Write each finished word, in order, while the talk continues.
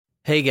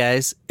Hey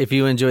guys, if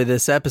you enjoy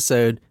this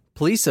episode,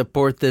 please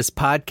support this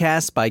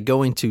podcast by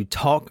going to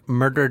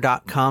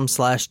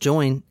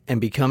talkmurder.com/join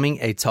and becoming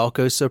a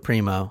Talco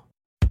Supremo.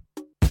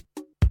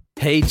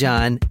 Hey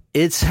John,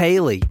 it's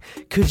Haley.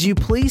 Could you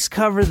please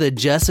cover the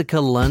Jessica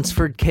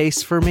Lunsford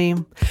case for me?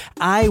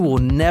 I will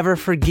never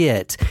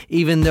forget,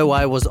 even though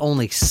I was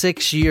only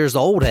 6 years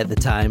old at the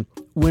time,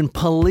 when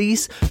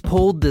police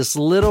pulled this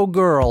little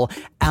girl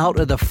out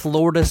of the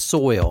Florida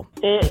soil.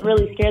 It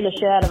really scared the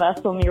shit out of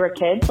us when we were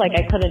kids. Like,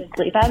 I couldn't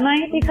sleep at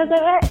night because of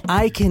it.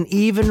 I can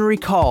even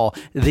recall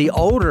the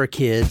older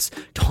kids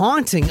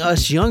taunting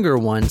us younger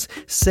ones,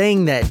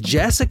 saying that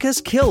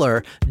Jessica's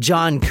killer,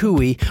 John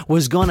Cooey,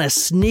 was gonna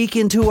sneak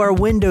into our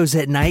windows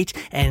at night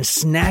and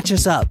snatch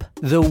us up.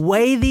 The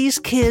way these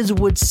kids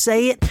would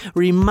say it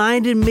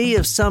reminded me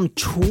of some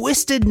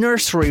twisted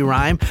nursery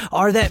rhyme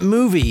or that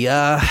movie,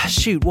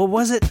 what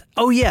was it?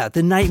 Oh yeah,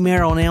 The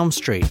Nightmare on Elm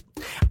Street.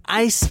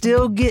 I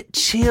still get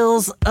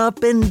chills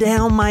up and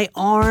down my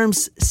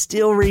arms,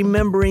 still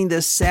remembering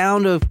the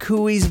sound of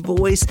Cooey's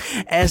voice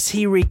as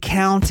he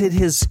recounted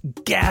his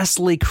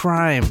ghastly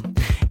crime.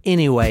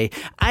 Anyway,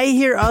 I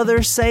hear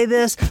others say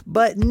this,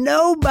 but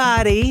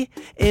nobody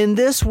in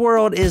this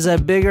world is a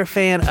bigger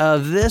fan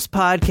of this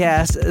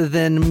podcast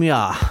than me.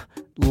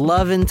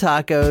 Loving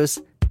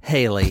tacos,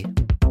 Haley.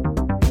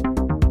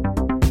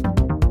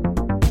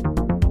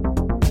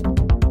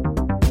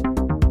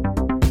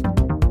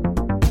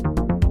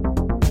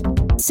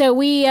 So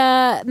we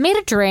made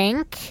a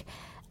drink.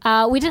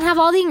 We didn't have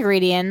all the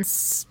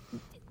ingredients.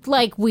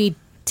 Like, we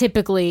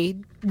typically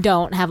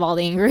don't have all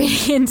the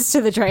ingredients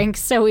to the drink,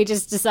 so we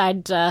just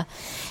decided to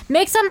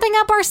make something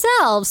up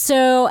ourselves.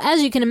 So,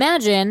 as you can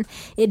imagine,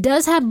 it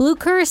does have blue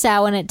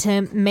curacao in it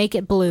to make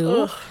it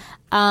blue.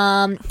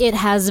 It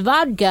has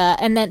vodka,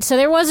 and then so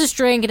there was this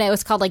drink, and it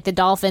was called like the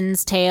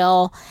Dolphin's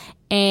Tail.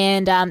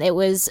 And it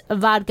was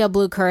vodka,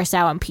 blue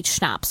curacao, and peach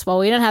schnapps. Well,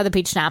 we don't have the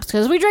peach schnapps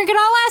because we drank it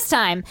all last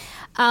time.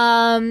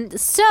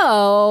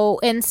 So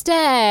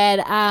instead,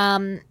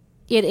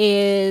 it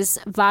is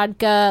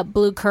vodka,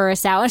 blue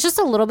curacao. It's just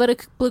a little bit of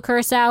blue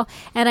curacao.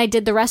 And I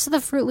did the rest of the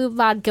Fruit Loop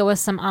vodka with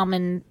some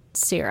almond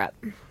syrup.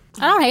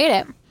 I don't hate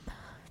it.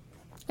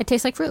 It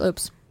tastes like Fruit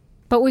Loops.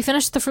 But we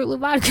finished the Fruit Loop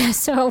vodka,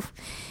 so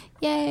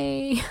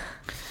yay.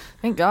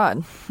 Thank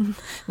God.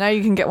 Now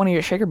you can get one of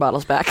your shaker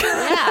bottles back.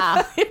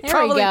 Yeah,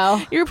 there we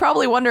go. You're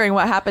probably wondering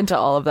what happened to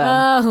all of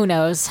them. Who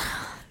knows?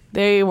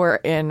 They were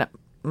in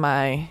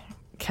my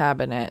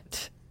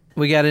cabinet.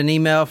 We got an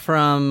email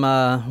from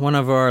one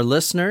of our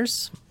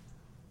listeners.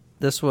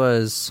 This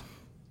was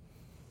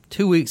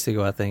 2 weeks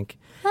ago, I think.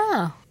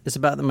 Oh. It's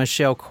about the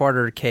Michelle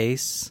Carter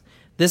case.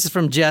 This is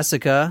from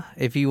Jessica,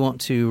 if you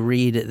want to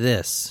read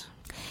this.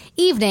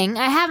 Evening.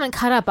 I haven't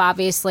caught up,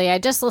 obviously. I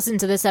just listened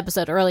to this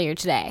episode earlier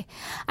today.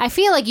 I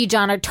feel like you,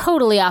 John, are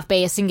totally off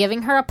base and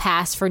giving her a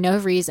pass for no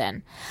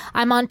reason.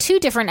 I'm on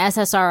 2 different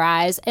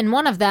SSRIs, and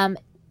one of them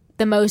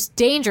the most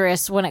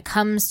dangerous when it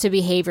comes to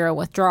behavioral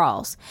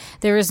withdrawals.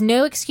 There is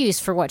no excuse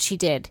for what she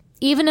did.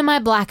 Even in my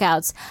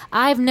blackouts,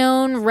 I've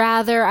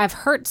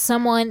hurt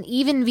someone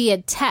even via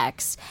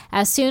text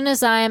as soon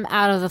as I am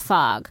out of the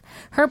fog.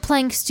 Her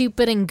playing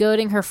stupid and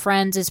goading her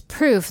friends is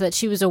proof that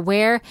she was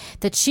aware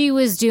that she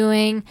was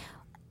doing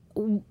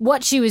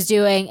what she was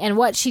doing and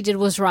what she did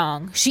was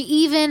wrong. She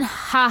even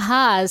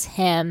ha-has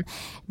him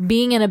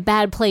being in a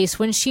bad place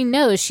when she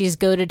knows she's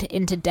goaded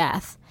into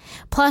death.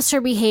 Plus,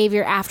 her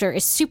behavior after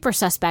is super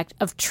suspect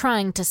of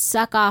trying to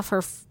suck off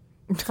her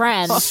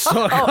friends.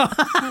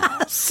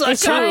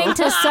 Trying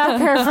to suck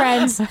her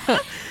friends.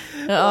 Are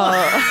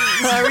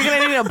we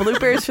going to need a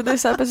bloopers for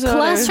this episode?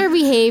 Plus, her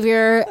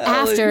behavior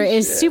after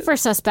is super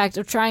suspect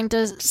of trying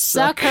to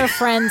suck her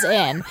friends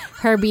in.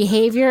 Her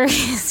behavior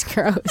is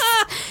gross.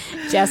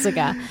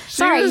 Jessica.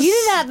 Sorry, you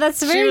did that.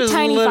 That's a very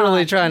tiny She was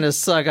literally font. trying to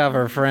suck off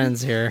her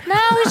friends here. No,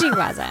 she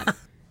wasn't.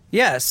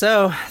 Yeah,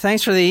 so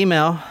thanks for the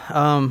email.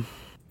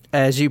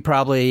 As you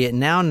probably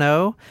now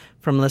know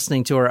from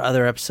listening to our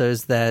other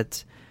episodes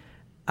that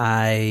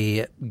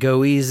I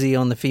go easy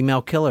on the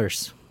female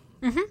killers.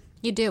 Mm-hmm.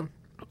 You do.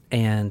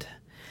 And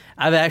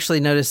I've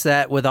actually noticed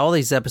that with all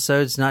these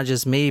episodes, not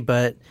just me,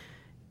 but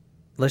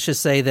let's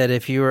just say that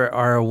if you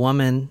are a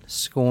woman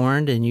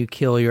scorned and you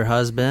kill your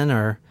husband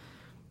or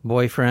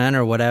boyfriend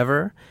or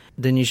whatever,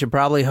 then you should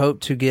probably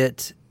hope to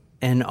get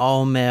an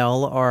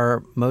all-male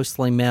or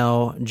mostly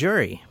male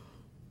jury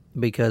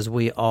because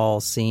we all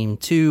seem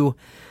to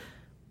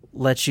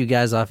let you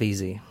guys off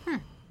easy.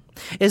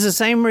 It's the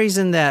same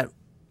reason that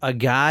a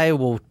guy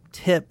will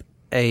tip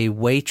a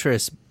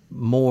waitress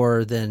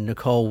more than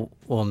Nicole.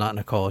 Well, not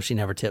Nicole. She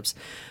never tips.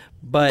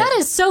 But That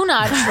is so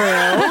not true.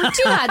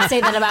 Do not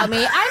say that about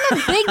me. I'm a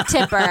big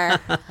tipper.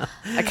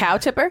 A cow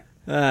tipper?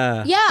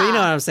 Yeah. But you know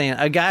what I'm saying?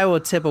 A guy will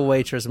tip a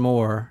waitress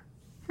more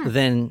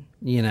than,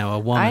 a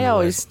woman. I would.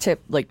 always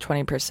tip like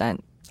 20%.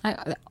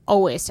 I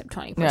always tip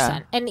 20%. Yeah.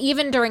 And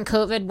even during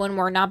COVID when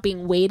we're not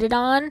being waited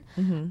on,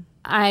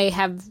 I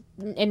have...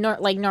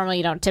 normally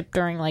you don't tip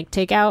during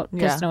takeout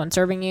because no one's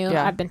serving you.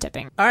 Yeah. I've been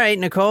tipping. All right,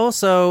 Nicole.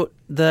 So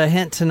The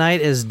hint tonight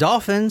is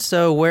dolphins.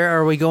 So where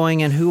are we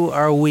going and who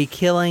are we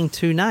killing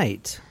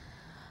tonight?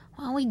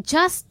 Well, we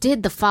just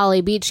did the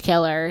Folly Beach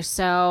Killer,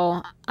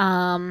 so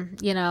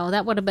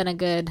that would have been a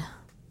good,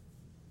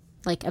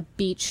 like a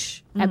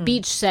beach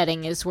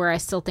setting is where I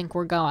still think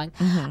we're going.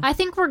 I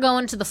think we're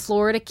going to the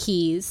Florida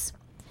Keys,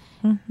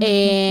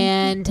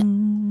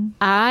 and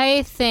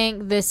I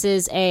think this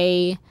is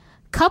a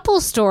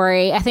couple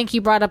story. I think you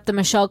brought up the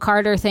Michelle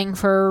Carter thing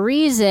for a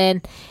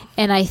reason,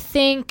 and I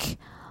think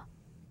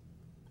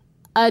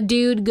a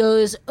dude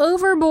goes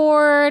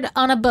overboard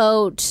on a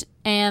boat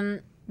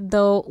and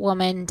the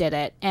woman did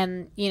it,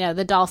 and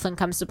the dolphin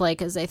comes to play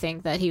because they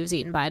think that he was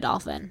eaten by a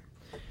dolphin.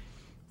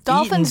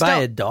 Eaten by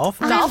a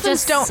dolphin?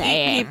 Dolphins don't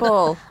eat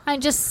people.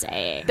 I'm just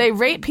saying. They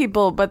rape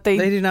people, but they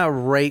do not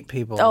rape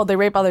people. Oh, they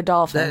rape other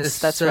dolphins.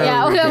 That's so right.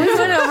 Yeah, okay, we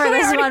went over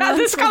this one. Had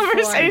this before.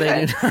 conversation.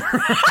 They do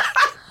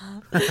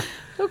not.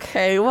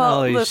 Okay, well,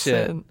 Holy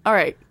listen. shit. All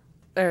right.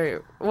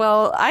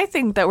 Well, I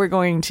think that we're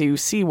going to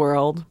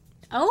SeaWorld.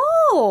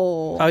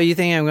 Oh, you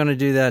think I'm going to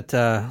do that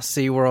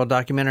SeaWorld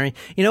documentary?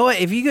 You know what?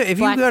 If you go to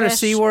Blackfish.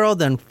 SeaWorld,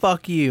 then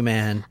fuck you,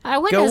 man. I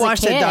went Go as a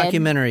watch that kid.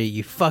 documentary,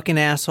 you fucking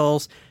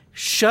assholes.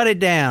 Shut it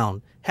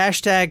down.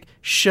 Hashtag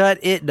shut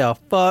it the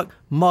fuck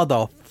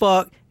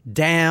motherfuck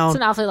down. it's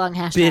an awfully long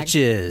hashtag.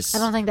 Bitches. I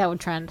don't think that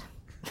would trend.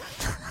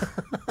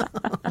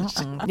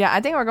 Yeah,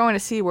 I think we're going to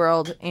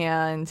SeaWorld,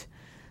 and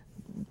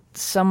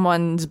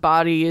someone's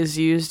body is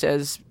used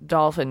as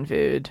dolphin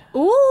food.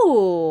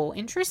 Ooh,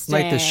 interesting.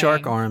 Like the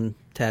shark arm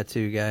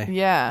tattoo guy.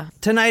 Yeah.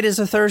 Tonight is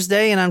a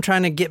Thursday, and I'm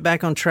trying to get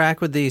back on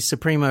track with the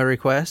Supremo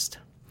request.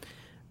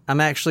 I'm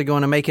actually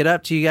going to make it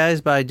up to you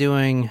guys by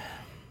doing...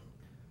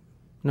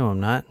 No, I'm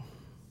not.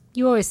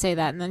 You always say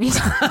that, and then you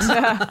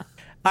don't.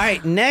 All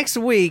right, next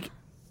week,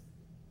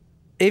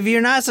 if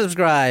you're not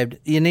subscribed,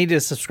 you need to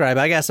subscribe.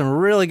 I got some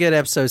really good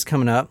episodes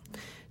coming up.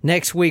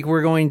 Next week,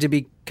 we're going to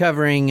be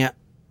covering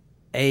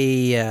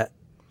a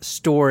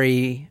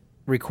story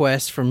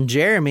request from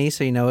Jeremy,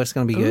 so you know it's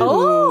going to be good.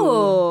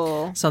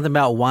 Oh, Something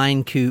about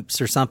wine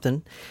coops or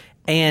something.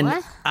 And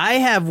What? I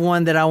have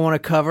one that I want to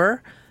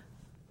cover.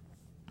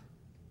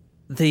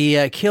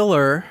 The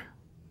killer,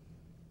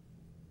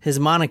 his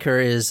moniker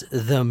is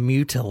the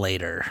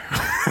Mutilator.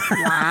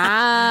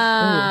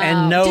 wow.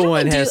 And no Didn't we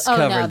one do- has oh,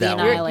 covered no, the that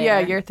one. Annihilator. Yeah,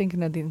 you're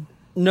thinking of the...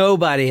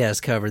 Nobody has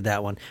covered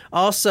that one.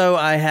 Also,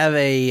 I have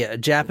a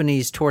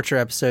Japanese torture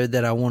episode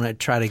that I want to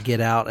try to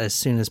get out as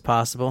soon as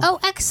possible. Oh,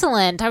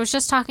 excellent. I was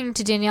just talking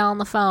to Danielle on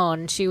the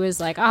phone. She was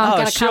like, I'm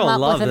going to she'll come up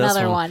love with this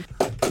another one.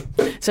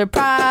 one.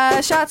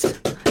 Surprise shots.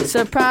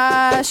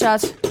 Surprise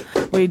shots.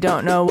 We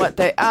don't know what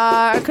they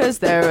are because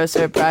they're a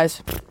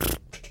surprise.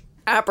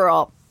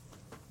 Aperol.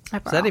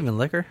 Is that even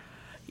liquor?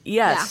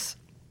 Yes.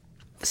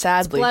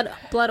 Sadly.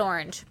 Blood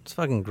orange. It's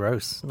fucking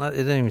gross. It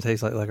doesn't even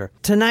taste like liquor.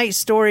 Tonight's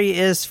story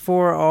is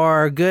for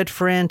our good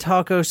friend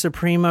Taco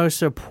Supremo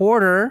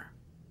supporter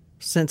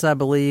since I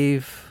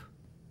believe,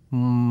 I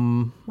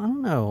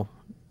don't know,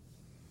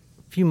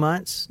 a few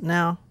months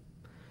now.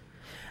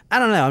 I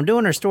don't know. I'm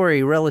doing her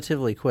story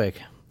relatively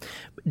quick.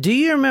 Do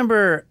you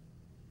remember,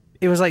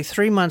 it was like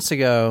 3 months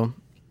ago,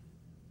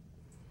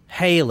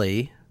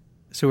 Haley,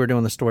 who we're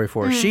doing the story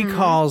for, she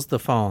calls the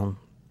phone.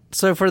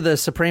 So for the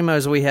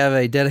Supremos, we have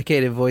a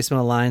dedicated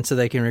voicemail line so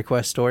they can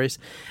request stories.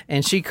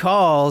 And she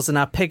calls, and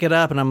I pick it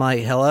up, and I'm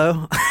like,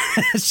 hello?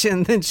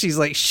 And then she's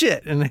like,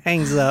 shit, and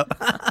hangs up.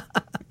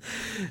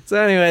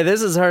 So anyway,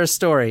 this is her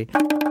story.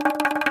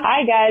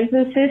 Hi, guys.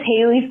 This is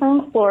Haley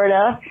from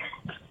Florida.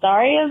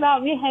 Sorry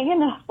about me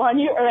hanging up on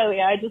you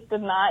earlier. I just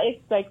did not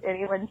expect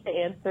anyone to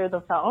answer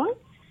the phone,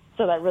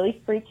 so that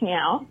really freaked me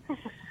out.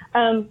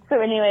 So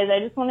anyways, I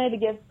just wanted to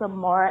give some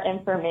more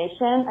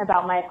information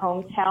about my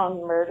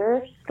hometown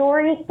murder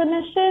story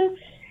submission,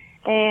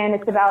 and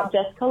it's about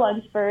Jessica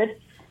Lunsford.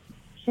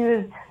 She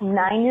was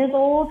 9 years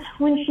old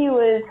when she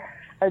was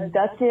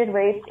abducted,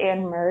 raped,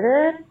 and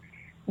murdered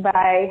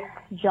by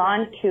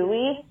John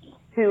Cooey,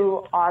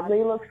 who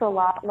oddly looks a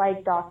lot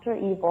like Dr.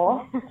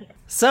 Evil.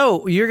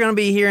 So you're going to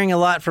be hearing a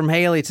lot from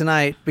Haley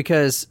tonight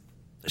because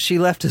she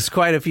left us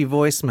quite a few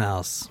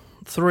voicemails.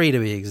 3 to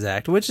be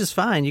exact, which is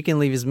fine. You can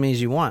leave as many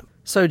as you want.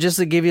 So just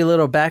to give you a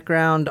little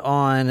background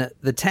on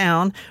the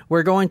town,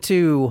 we're going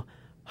to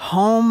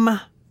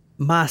Homosassa,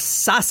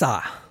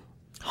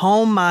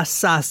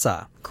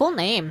 Cool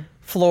name.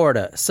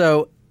 Florida.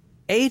 So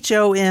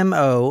Homossassa,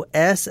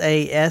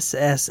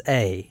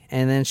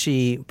 and then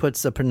she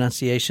puts the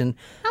pronunciation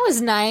That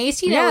was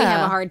nice. You know we Yeah.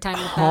 have a hard time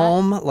with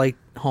home, like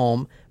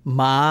home,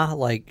 ma,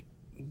 like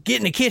get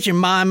in the kitchen,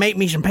 ma, make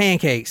me some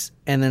pancakes,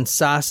 and then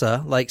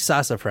sasa, like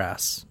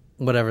sassafras,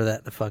 whatever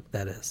the fuck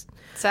that is.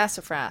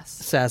 Sassafras.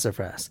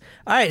 Sassafras.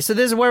 All right, so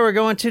this is where we're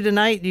going to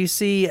tonight. You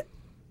see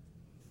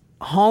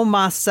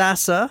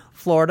Homosassa,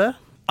 Florida.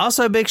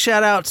 Also, a big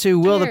shout out to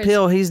Will the Cheers.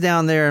 Pill. He's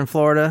down there in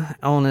Florida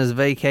on his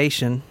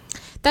vacation.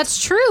 that.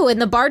 That's true.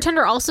 And the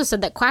bartender also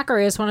said that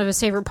Quackery is one of his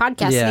favorite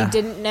podcasts, Yeah. and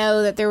he didn't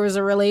know that there was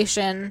a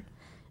relation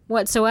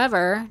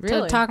whatsoever to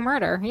Really? Talk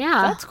Murder.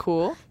 Yeah. That's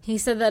cool. He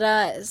said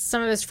that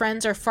some of his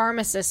friends are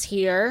pharmacists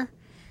here,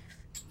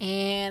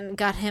 and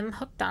got him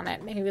hooked on it.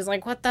 And he was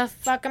like, what the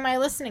fuck am I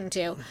listening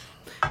to?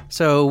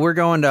 So we're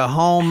going to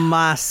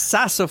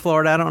Homosassa,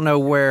 Florida. I don't know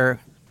where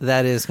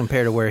that is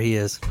compared to where he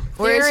is.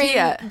 Where is he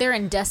at? They're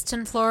in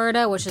Destin,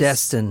 Florida, which is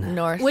Destin.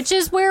 North. which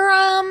is where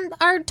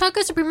our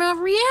Taco Supremo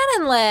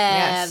Rhiannon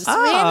lives. Yes.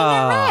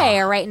 Rhiannon and Ray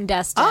are right in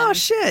Destin. Oh,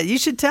 shit. You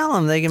should tell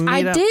them they can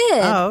meet I up.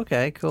 did. Oh,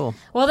 okay, cool.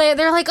 Well,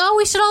 they're like, oh,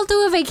 we should all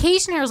do a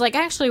vacation here. I was like,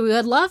 actually, we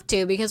would love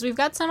to because we've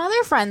got some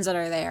other friends that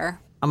are there.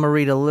 I'm going to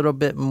read a little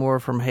bit more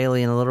from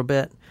Haley in a little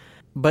bit.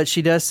 But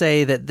she does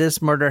say that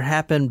this murder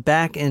happened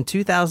back in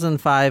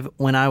 2005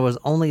 when I was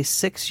only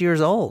 6 years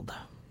old.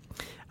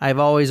 I've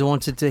always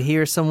wanted to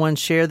hear someone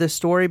share this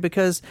story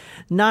because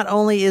not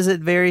only is it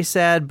very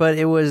sad, but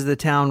it was the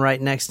town right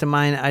next to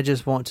mine. I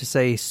just want to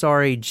say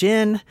sorry,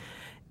 Jen,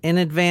 in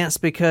advance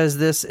because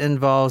this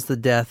involves the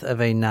death of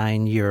a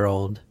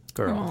 9-year-old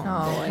girl.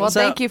 Oh, well,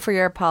 So- thank you for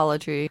your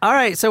apology. All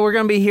right, so we're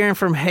going to be hearing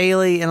from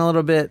Haley in a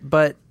little bit,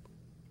 but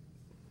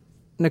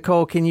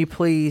Nicole, can you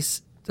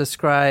please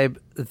describe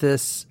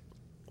this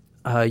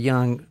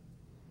young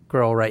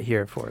girl right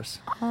here for us?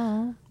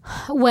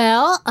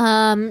 Well,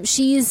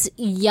 she's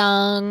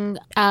young.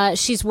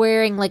 She's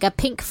wearing like a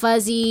pink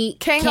fuzzy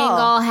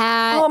Kangol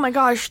hat. Oh my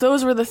gosh,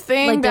 those were the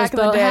thing like back those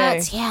in the boat day.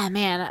 hats. Yeah,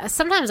 man.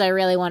 Sometimes I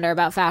really wonder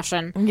about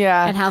fashion.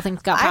 Yeah. And how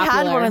things got I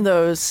popular. had one of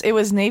those. It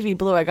was navy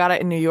blue. I got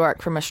it in New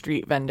York from a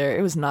street vendor.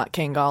 It was not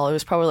Kangol. It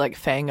was probably like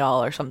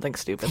Fangol or something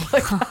stupid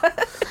like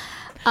that.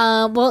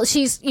 Well,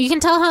 you can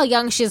tell how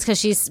young she is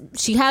because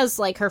she has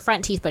like her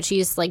front teeth, but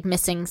she's like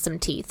missing some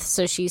teeth,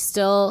 so she's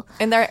still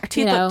And their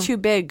teeth know, look too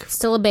big.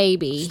 still a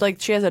baby. Like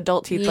she has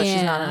adult teeth, but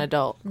she's not Yeah. an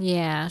adult.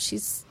 Yeah,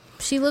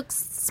 she looks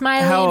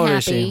smiley How old and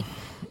is happy. she?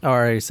 I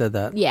already said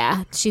that.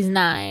 Yeah, she's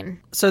 9.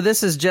 So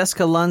this is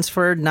Jessica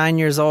Lunsford, 9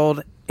 years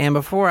old. And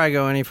before I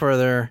go any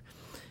further,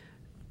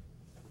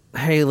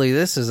 Haley,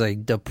 this is a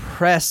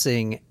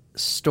depressing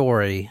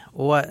story.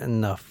 What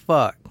in the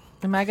fuck?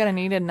 Am I gonna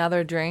need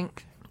another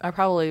drink? I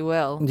probably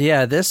will.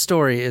 Yeah, this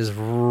story is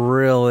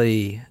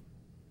really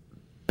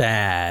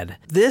bad.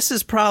 This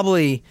is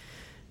probably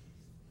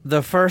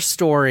the first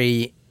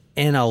story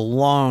in a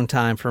long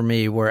time for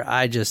me where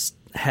I just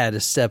had to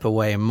step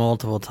away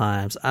multiple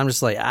times. I'm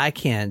just like, I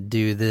can't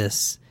do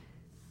this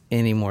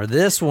anymore.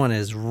 This one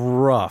is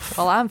rough.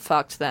 Well, I'm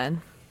fucked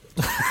then.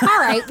 All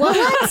right, well,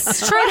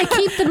 let's try to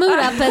keep the mood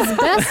up as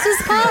best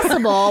as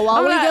possible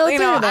while we go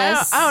through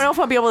this. I don't know if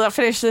I'll be able to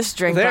finish this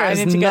drink, but There I is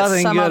need to get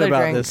nothing some good other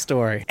about drink. this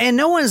story. And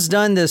no one's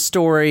done this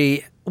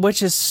story,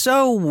 which is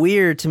so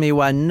weird to me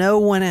why no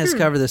one has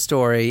covered the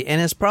story.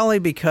 And it's probably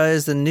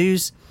because the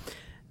news,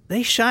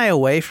 they shy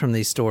away from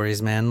these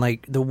stories, man.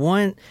 Like the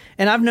one,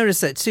 and I've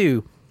noticed that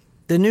too.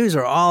 The news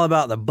are all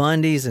about the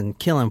Bundys and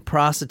killing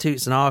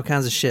prostitutes and all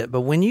kinds of shit.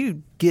 But when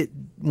you get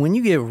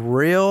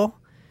real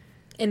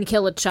And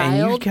kill a and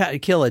child. you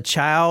kill a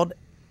child,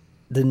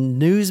 the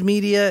news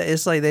media,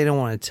 it's like they don't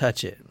want to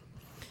touch it.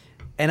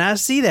 And I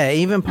see that.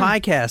 Even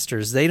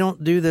podcasters, they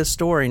don't do this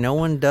story. No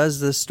one does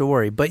this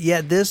story. But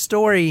yet this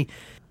story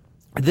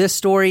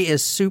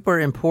is super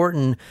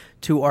important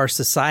to our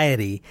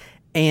society.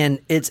 And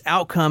its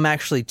outcome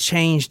actually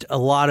changed a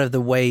lot of the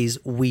ways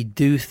we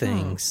do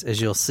things, as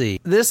you'll see.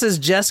 This is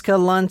Jessica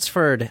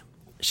Lunsford.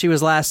 She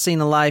was last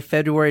seen alive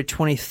February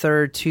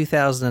 23rd,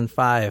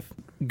 2005.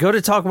 Go to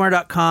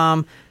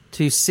talkmore.com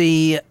to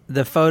see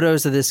the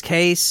photos of this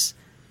case.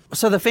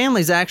 So the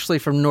family's actually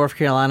from North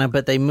Carolina,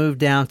 but they moved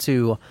down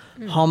to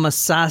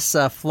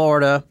Homosassa,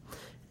 Florida.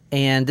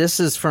 And this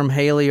is from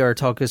Haley or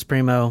Tacos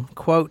Primo.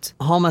 Quote,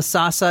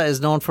 Homosassa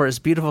is known for its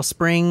beautiful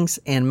springs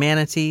and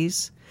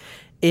manatees.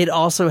 It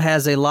also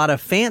has a lot of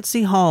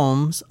fancy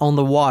homes on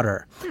the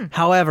water.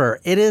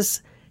 However, it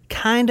is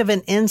kind of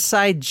an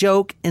inside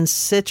joke in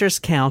Citrus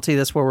County,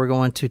 that's where we're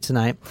going to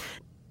tonight,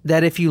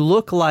 that if you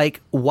look like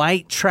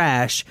white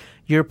trash,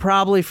 you're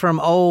probably from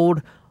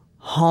old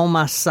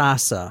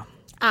Homosassa.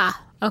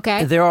 Ah,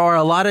 okay. There are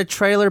a lot of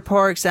trailer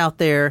parks out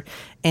there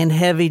and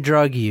heavy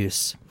drug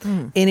use.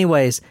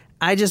 Anyways,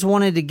 I just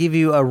wanted to give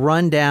you a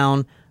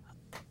rundown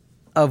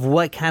of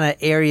what kind of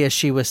area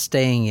she was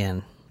staying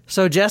in.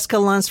 So Jessica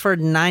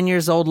Lunsford, 9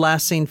 years old,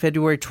 last seen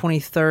February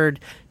 23rd,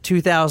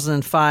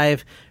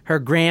 2005. Her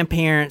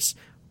grandparents,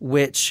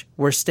 which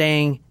were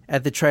staying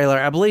at the trailer,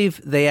 I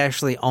believe they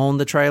actually owned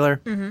the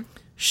trailer.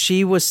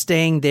 She was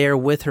staying there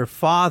with her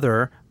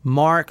father,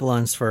 Mark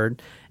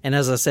Lunsford. And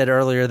as I said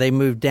earlier, they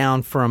moved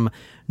down from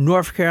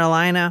North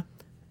Carolina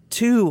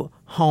to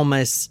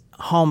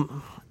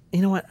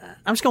you know what?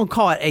 I'm just going to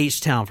call it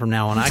H-Town from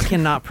now on. I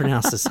cannot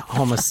pronounce this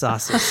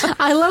Homosassa.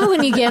 I love it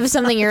when you give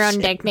something your own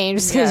nickname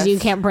just because Yes. you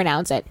can't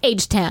pronounce it.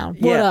 H-Town.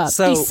 What Yeah, up?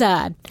 so- East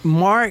Side.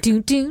 Mark,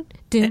 Doo, doo,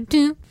 doo,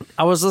 doo.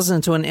 I was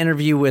listening to an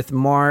interview with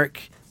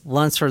Mark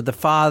Lunsford, the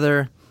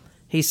father.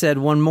 He said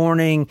one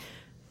morning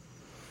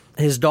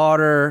his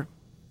daughter,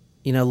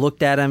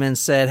 looked at him and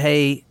said,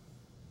 hey,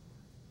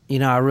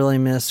 I really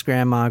miss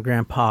Grandma and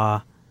Grandpa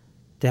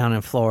down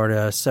in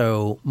Florida.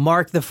 So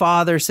Mark, the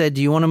father, said,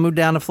 do you want to move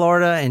down to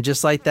Florida? And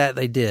just like that,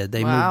 they did.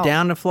 They Wow. moved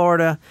down to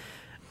Florida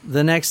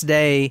the next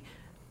day,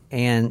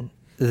 and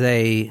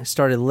they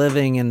started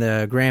living in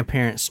the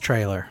grandparents'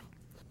 trailer.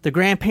 The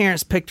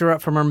grandparents picked her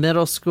up from her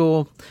middle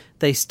school.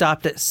 They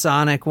stopped at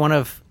Sonic, one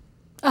of...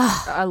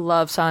 I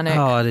love Sonic.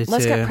 Oh, I do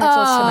Let's too. get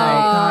pretzels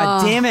tonight.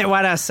 God damn it,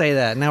 why did I say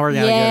that? Now we're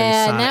going to go to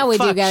Sonic. Now we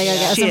Fuck do gotta go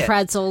get some shit.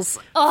 pretzels.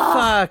 Oh,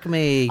 Fuck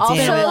me, Also,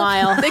 damn it.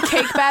 while. the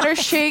cake batter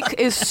shake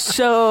is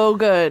so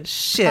good.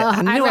 Shit,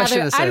 I knew I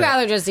should have said I'd that.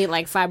 rather just eat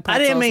like 5 I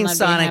pretzels. didn't mean and I'd be a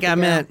Sonic, happy I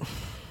girl. meant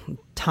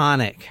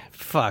tonic.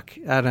 Fuck,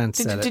 I done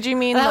said it. Did you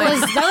mean That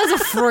like...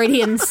 was a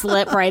Freudian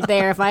slip right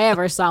there if I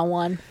ever saw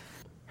one.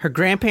 Her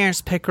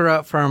grandparents pick her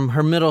up from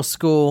her middle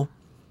school.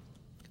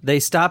 They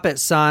stop at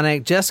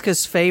Sonic.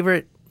 Jessica's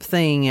favorite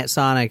thing at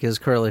Sonic is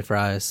curly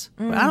fries.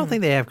 Well, I don't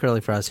think they have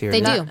curly fries here. They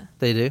Not- do.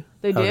 They do?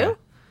 They do? Okay.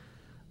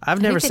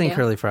 I've never they seen do.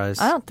 curly fries.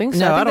 I don't think so.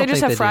 No, I think don't they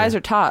just have do. fries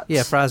or tots.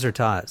 Yeah, fries or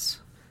tots.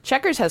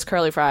 Checkers has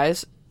curly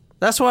fries.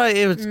 That's why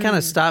it was kind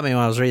of stopped me when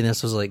I was reading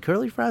this. I was like,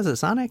 curly fries at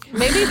Sonic?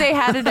 Maybe they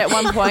had it at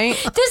one point.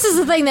 This is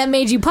the thing that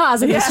made you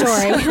pause in Yes. the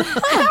story.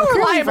 How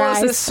reliable is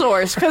fries. this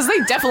source? Because they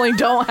definitely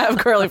don't have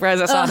curly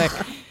fries at Sonic.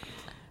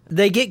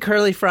 They get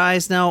curly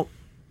fries. Now,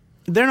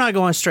 they're not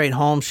going straight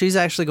home. She's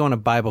actually going to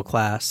Bible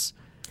class.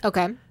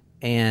 Okay.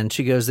 And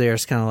she goes there.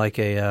 It's kind of like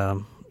a,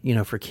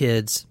 for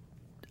kids.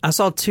 I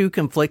saw 2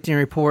 conflicting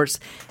reports.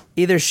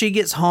 Either she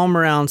gets home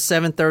around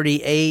 7:30,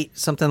 8,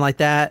 something like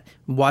that,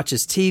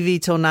 watches TV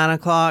till 9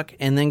 o'clock,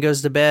 and then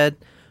goes to bed.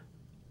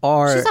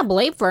 Or She's up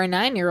late for a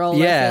 9-year-old, I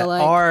yeah, feel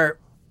like. or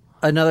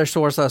another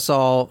source I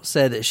saw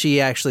said that she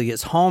actually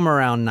gets home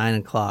around 9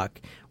 o'clock,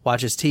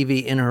 watches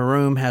TV in her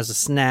room, has a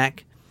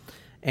snack,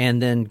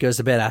 and then goes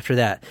to bed after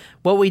that.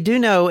 What we do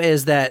know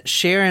is that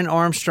Sharon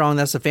Armstrong,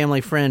 that's a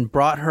family friend,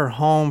 brought her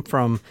home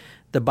from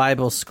the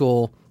Bible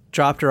school,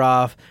 dropped her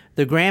off.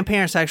 The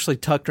grandparents actually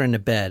tucked her into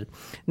bed.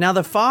 Now,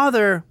 the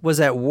father was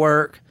at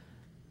work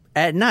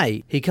at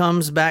night. He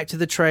comes back to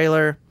the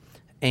trailer,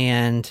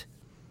 and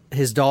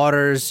his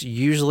daughters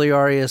usually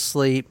already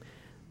asleep.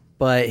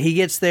 But he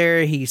gets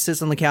there, he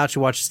sits on the couch, he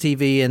watches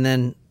TV, and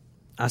then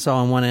I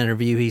saw in one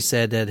interview he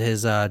said that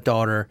his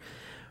daughter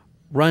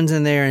runs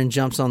in there and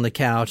jumps on the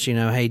couch,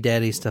 hey,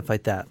 daddy, stuff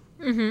like that.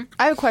 I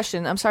have a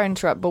question. I'm sorry to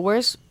interrupt, but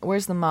where's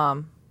the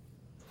mom?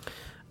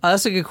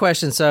 That's a good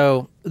question.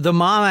 So the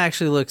mom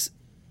actually looks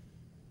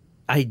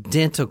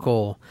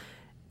identical,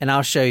 and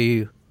I'll show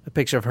you a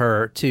picture of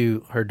her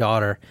to her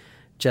daughter,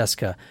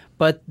 Jessica.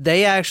 But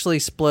they actually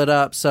split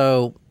up.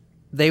 So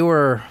they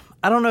were,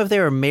 I don't know if they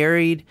were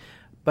married,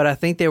 but I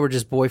think they were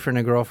just boyfriend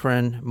and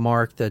girlfriend,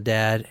 Mark, the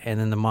dad, and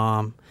then the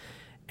mom.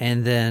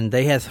 And then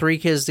they had 3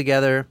 kids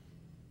together,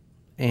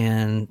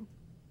 and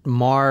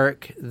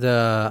Mark,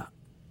 the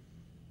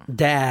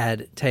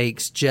dad,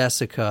 takes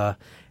Jessica,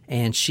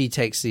 and she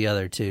takes the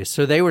other 2.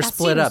 So they were That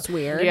split up. seems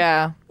weird.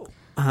 Yeah.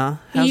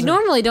 You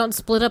normally don't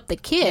split up the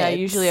kids. Yeah, I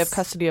usually have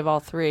custody of all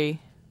 3.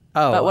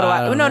 Oh, But what do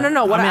I- don't no, know.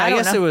 no, what I mean, I I don't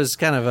guess know. it was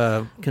kind of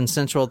a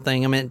consensual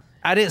thing. I mean,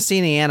 I didn't see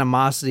any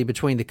animosity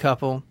between the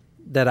couple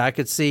that I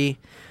could see,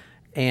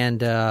 and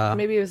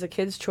Maybe it was a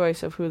kid's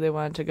choice of who they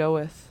wanted to go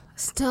with.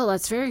 Still,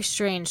 that's very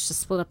strange to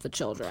split up the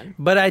children.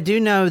 but I do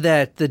know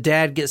that the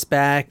dad gets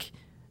back,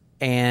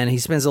 and he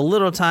spends a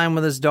little time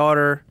with his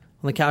daughter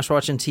on the couch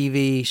watching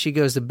TV. She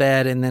goes to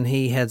bed, and then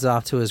he heads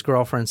off to his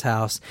girlfriend's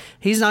house.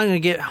 He's not going to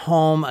get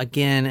home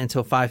again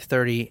until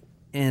 5:30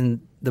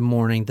 in the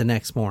morning the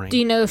next morning. Do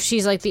you know if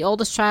she's like the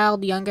oldest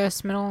child,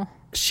 youngest, middle?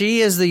 She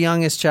is the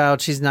youngest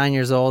child. She's 9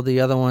 years old. The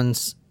other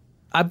one's,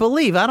 I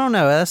believe, I don't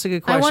know. That's a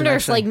good question. I wonder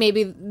actually. if like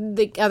maybe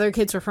the other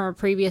kids were from a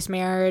previous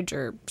marriage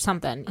or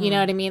something. You know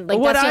what I mean? Like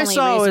what that's the I only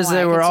saw reason is why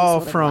they I were could see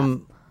all splitting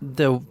from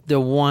the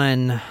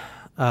one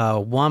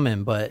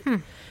woman, but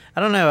I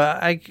don't know.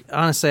 I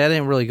honestly I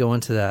didn't really go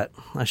into that.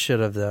 I should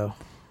have though.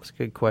 It's a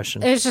good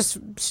question. up. It's just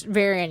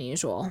very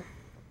unusual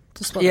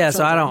to split. Yeah, up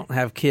so I children. don't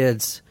have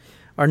kids,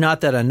 or not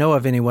that I know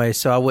of anyway.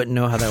 So I wouldn't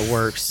know how that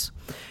works.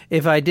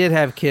 If I did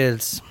have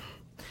kids,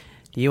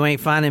 you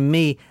ain't finding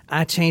me.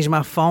 I changed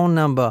my phone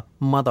number,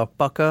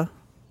 motherfucker.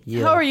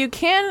 Yeah. However, you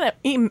can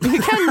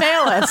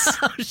mail us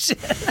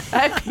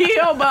at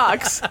P.O.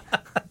 Box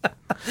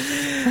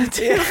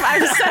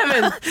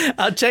 257.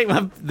 I'll check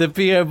the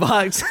PO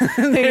box.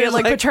 They get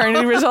like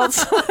paternity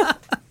results.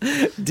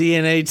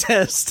 DNA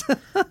test.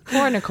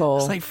 Poor Nicole.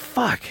 It's like,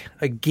 fuck,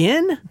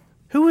 again?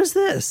 Who is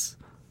this?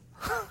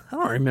 I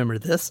don't remember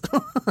this.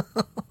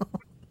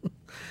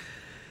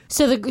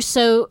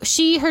 So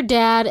she, her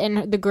dad,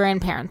 and the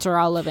grandparents are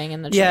all living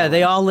in the trailer. Yeah,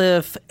 they all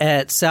live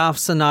at South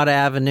Sonata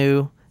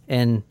Avenue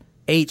in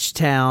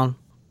H-Town.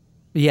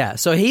 Yeah,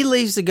 so he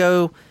leaves to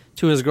go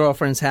to his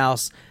girlfriend's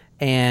house,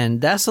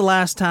 and that's the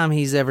last time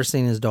he's ever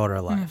seen his daughter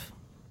alive.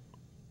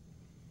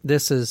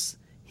 This is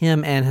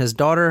him and his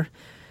daughter.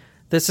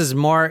 This is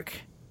Mark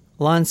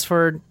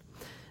Lunsford.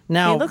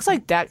 Now, He looks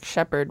like Dak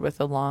Shepard with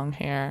the long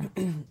hair.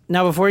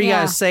 Now, before you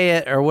Yeah. guys say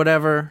it or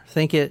whatever,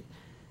 think it,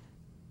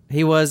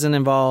 he wasn't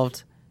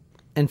involved.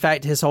 In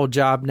fact, his whole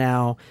job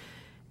now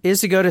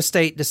is to go to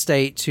state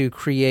to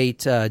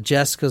create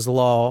Jesse's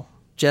Law,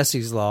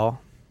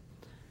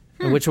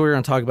 which we're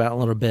going to talk about in a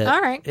little bit.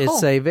 All right, It's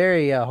cool. a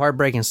very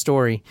heartbreaking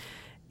story.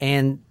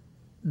 And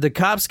the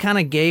cops kind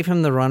of gave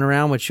him the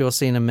runaround, which you'll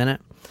see in a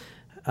minute.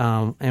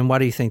 And why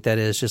do you think that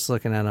is, just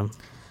looking at him?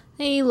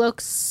 He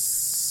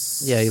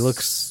looks... Yeah, he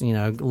looks,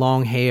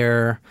 long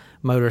hair,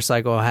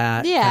 motorcycle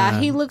hat. Yeah,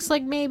 he looks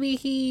like maybe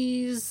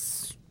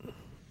he's...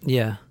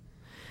 Yeah.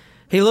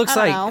 He looks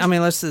I like, don't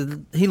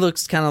know. he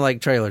looks kind of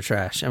like trailer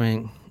trash. I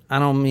mean, I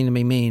don't mean to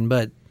be mean,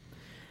 but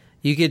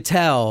you could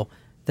tell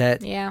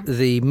that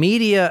the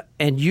media,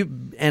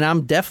 and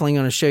I'm definitely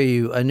going to show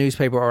you a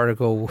newspaper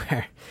article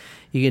where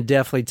you can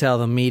definitely tell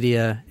the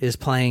media is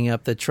playing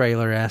up the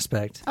trailer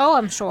aspect. Oh,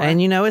 I'm sure.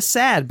 And, it's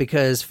sad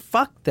because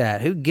fuck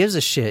that. Who gives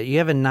a shit? You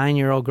have a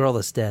 9-year-old girl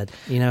that's dead.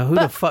 Who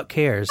the fuck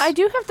cares? I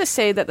do have to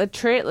say that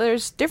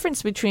there's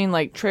difference between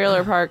like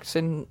trailer parks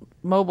and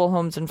mobile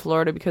homes in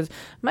Florida, because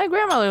my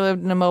grandmother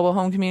lived in a mobile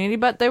home community,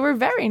 but they were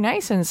very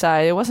nice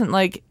inside. It wasn't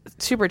like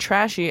super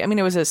trashy. I mean,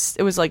 it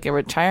was like a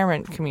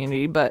retirement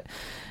community, but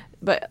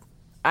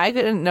I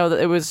didn't know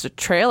that it was a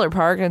trailer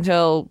park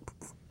until,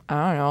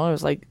 I don't know, it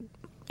was like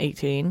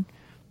 18.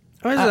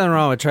 There's nothing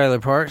wrong with trailer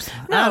parks.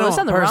 No, I there's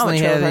don't nothing wrong with personally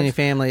trailer have any parks.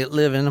 family that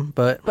live in them,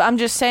 but I'm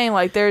just saying,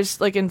 like,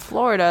 there's like in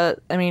Florida.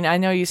 I mean, I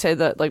know you say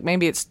that like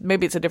maybe it's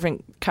a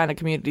different kind of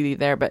community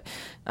there, but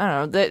I don't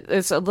know, that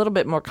it's a little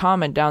bit more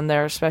common down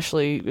there,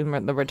 especially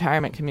in the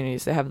retirement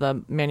communities. They have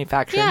the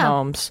manufactured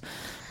homes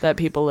that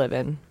people live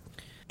in.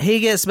 he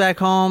gets back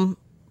home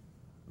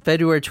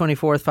February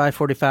 24th,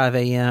 5:45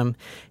 a.m.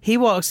 He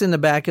walks in the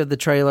back of the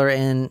trailer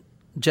and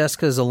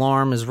Jessica's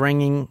alarm is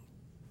ringing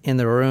in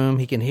the room.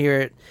 He can hear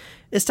it.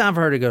 It's time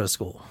for her to go to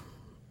school.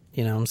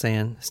 You know what I'm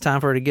saying? It's time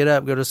for her to get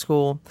up, go to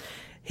school.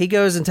 He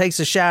goes and takes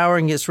a shower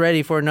and gets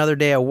ready for another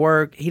day at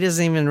work. He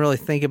doesn't even really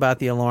think about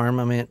the alarm.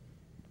 I mean,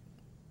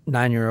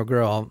 9-year-old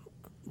girl,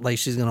 like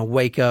she's going to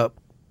wake up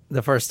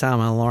the first time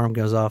an alarm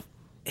goes off.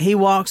 He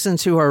walks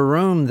into her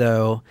room,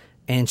 though,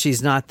 and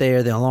she's not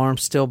there. The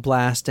alarm's still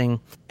blasting.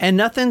 And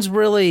nothing's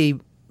really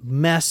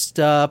messed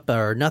up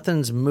or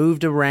nothing's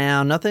moved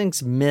around.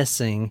 Nothing's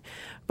missing.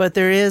 But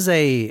there is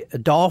a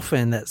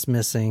dolphin that's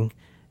missing.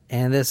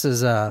 And this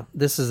is a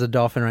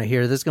dolphin right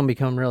here. This is going to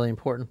become really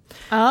important.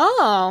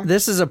 Oh.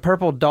 This is a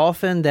purple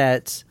dolphin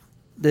that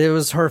it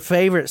was her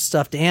favorite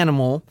stuffed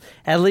animal,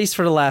 at least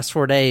for the last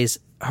 4 days.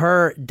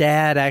 Her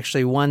dad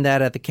actually won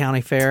that at the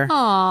county fair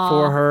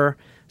for her.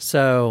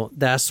 So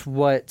that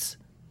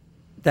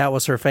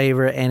was her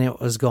favorite, and it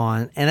was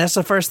gone. And that's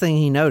the first thing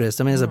he noticed.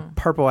 I mean, it's a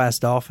purple-ass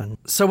dolphin.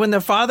 So when the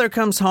father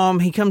comes home,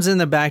 he comes in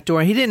the back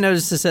door. He didn't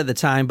notice this at the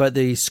time, but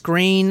the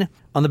screen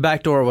on the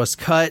back door was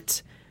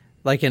cut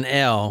like an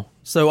L.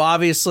 So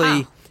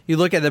obviously, you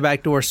look at the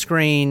back door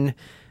screen,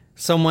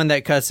 someone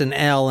that cuts an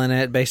L in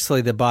it, basically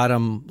the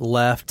bottom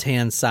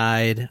left-hand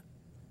side,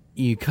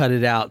 you cut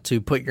it out to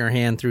put your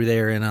hand through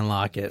there and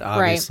unlock it,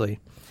 obviously. Right.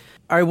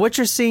 All right, what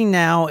you're seeing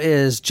now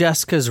is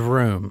Jessica's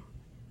room.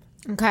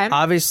 Okay.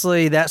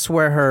 Obviously, that's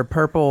where her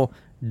purple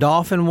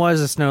dolphin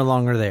was. It's no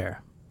longer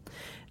there.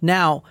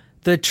 Now,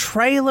 the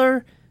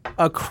trailer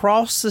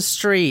across the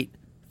street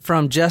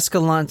from Jessica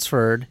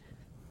Lunsford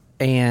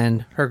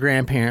and her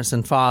grandparents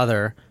and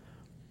father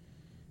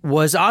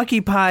was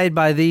occupied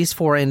by these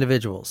 4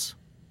 individuals.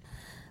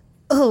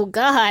 Oh,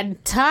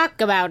 God. Talk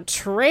about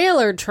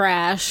trailer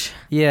trash.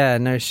 Yeah,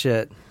 no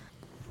shit.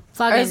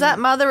 Fucking, Or is that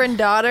mother and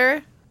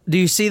daughter? Do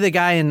you see the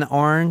guy in the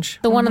orange?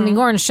 the one in the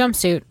orange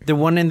jumpsuit? The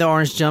one in the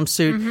orange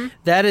jumpsuit?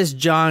 That is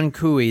John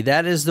Cooey.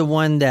 That is the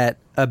one that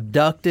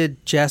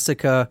abducted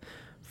Jessica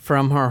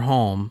from her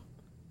home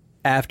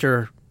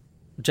after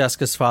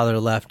Jessica's father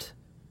left,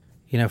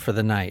 for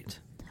the night.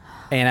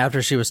 And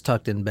after she was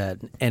tucked in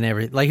bed and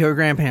everything. Like her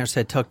grandparents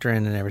had tucked her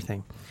in and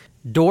everything.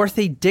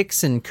 Dorothy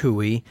Dixon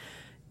Cooey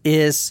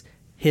is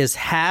his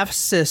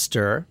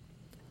half-sister,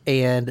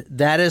 and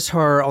that is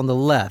her on the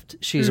left.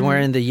 She's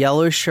wearing the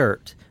yellow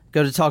shirt.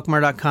 Go to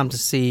talkmore.com to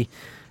see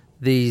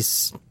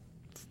this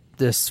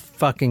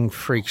fucking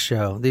freak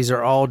show. These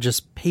are all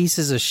just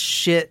pieces of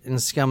shit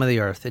and scum of the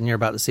earth, and you're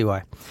about to see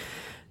why.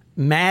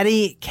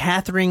 Maddie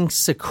Catherine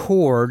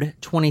Secord,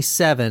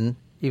 27,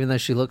 even though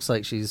she looks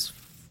like she's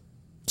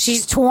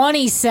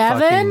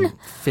 27? fucking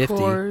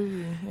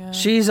 50.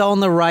 She's on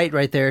the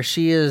right there.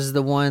 She is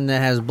the one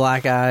that has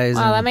black eyes.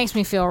 Wow, that makes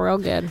me feel real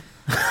good.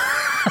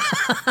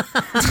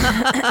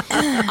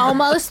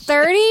 Almost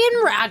 30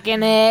 and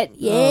rocking it.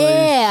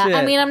 Yeah. shit.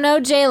 I mean, I'm no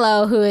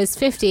J-Lo, who is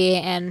 50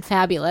 and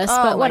fabulous,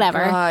 but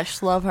whatever. Oh my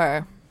gosh, love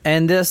her.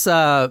 And this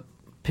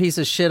piece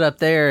of shit up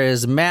there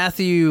is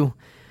Matthew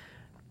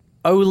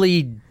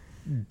Oli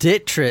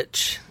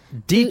Dietrich.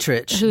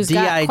 Who's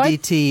got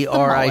quite the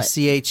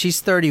Didtrich.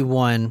 She's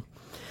 31.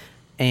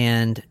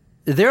 And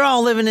they're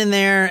all living in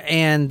there,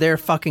 and they're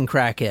fucking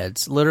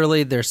crackheads.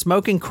 Literally, they're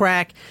smoking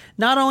crack.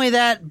 Not only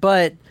that,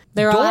 but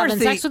They're all Dorothy,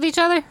 having sex with each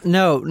other?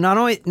 No, not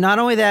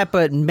only that,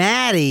 but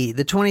Maddie,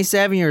 the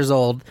 27 years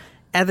old,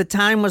 at the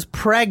time was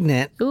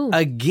pregnant. Ooh.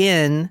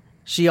 Again.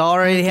 She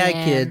already had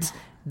kids.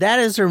 That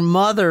is her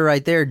mother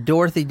right there,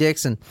 Dorothy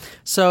Dixon.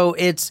 So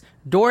it's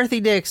Dorothy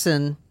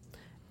Dixon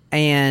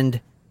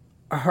and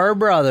her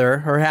brother,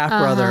 her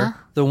half-brother,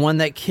 the one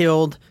that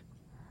killed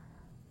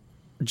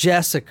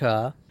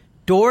Jessica.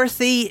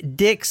 Dorothy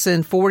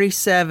Dixon,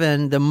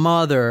 47, the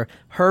mother,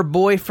 her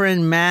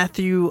boyfriend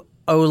Matthew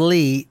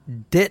O'Lee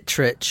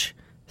Dittrich,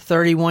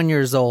 31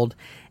 years old,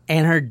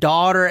 and her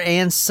daughter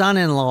and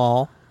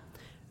son-in-law,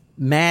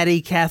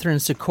 Maddie Catherine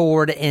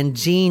Secord and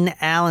Jean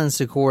Allen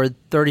Secord,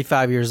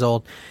 35 years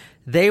old.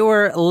 They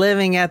were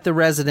living at the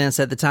residence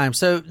at the time.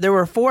 So there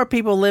were 4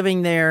 people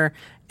living there,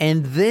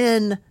 and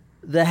then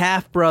the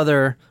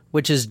half-brother,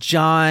 which is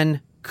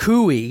John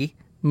Cooey,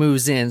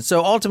 moves in.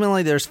 So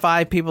ultimately there's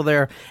 5 people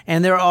there,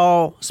 and they're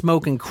all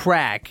smoking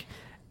crack.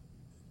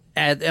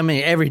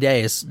 Every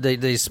day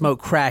they smoke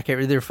crack.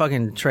 They're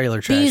fucking trailer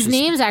trash. These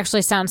names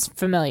actually sounds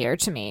familiar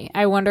to me.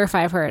 I wonder if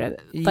I've heard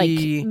it. Like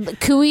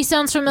Cooey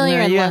sounds familiar,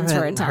 and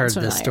Lunsford sounds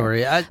familiar. This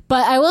story.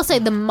 But I will say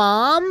the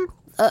mom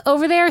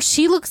over there,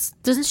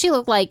 doesn't she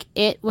look like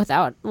it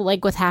without,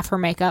 like, with half her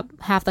makeup,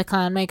 half the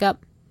clown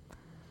makeup?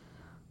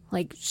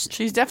 Like,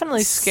 she's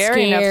definitely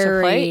scary enough to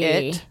play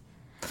it.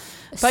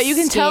 But you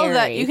can tell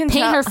that paint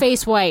her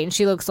face white, and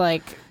she looks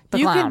like the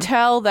clown. You can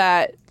tell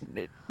that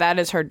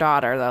is her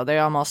daughter, though. They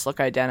almost look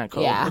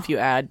identical. If you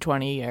add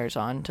 20 years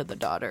on to the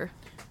daughter.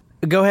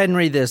 Go ahead and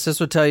read this. This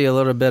will tell you a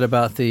little bit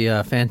about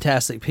the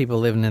fantastic people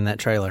living in that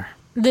trailer.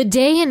 The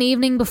day and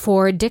evening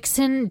before,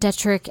 Dixon,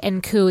 Detrick,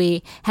 and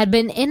Cooey had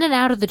been in and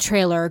out of the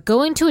trailer,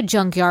 going to a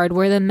junkyard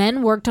where the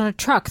men worked on a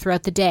truck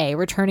throughout the day,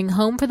 returning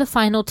home for the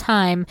final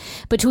time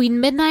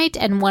between midnight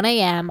and 1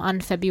 a.m. on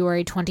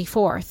February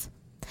 24th.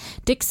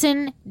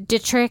 Dixon,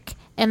 Dittrick,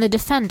 and the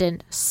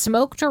defendant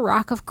smoked a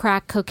rock of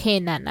crack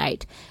cocaine that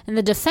night, and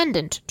the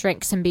defendant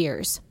drank some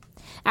beers.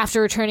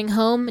 After returning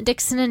home,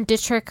 Dixon and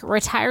Dittrick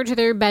retired to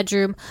their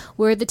bedroom,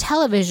 where the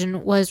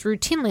television was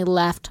routinely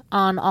left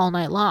on all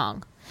night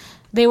long.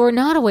 They were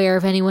not aware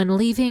of anyone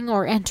leaving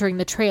or entering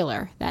the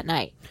trailer that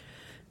night.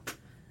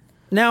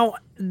 Now,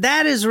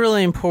 that is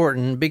really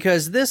important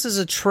because this is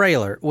a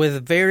trailer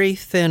with very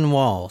thin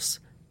walls.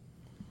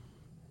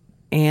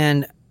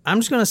 And I'm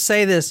just going to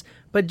say this,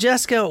 but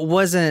Jessica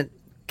wasn't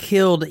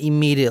killed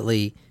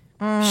immediately.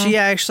 She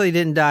actually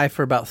didn't die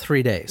for about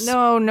 3 days.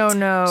 No.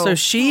 So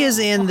she is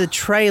in the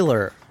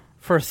trailer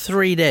for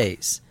 3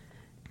 days.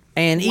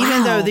 And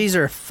even though these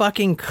are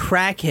fucking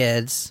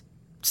crackheads,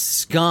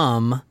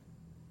 scum,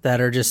 that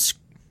are just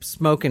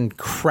smoking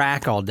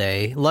crack all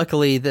day,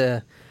 luckily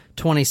the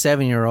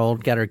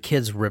 27-year-old got her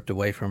kids ripped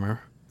away from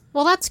her.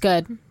 Well, that's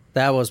good.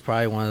 That was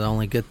probably one of the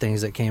only good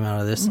things that came out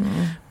of this.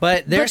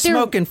 But they're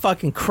smoking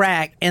fucking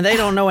crack, and they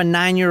don't know a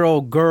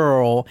 9-year-old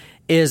girl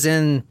is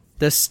in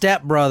the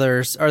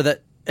stepbrothers, or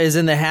is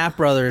in the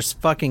half-brothers'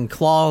 fucking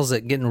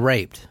closet getting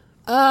raped.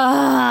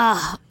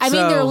 I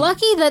mean, they're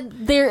lucky that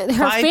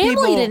her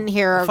family didn't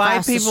hear her.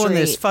 5 people in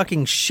this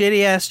fucking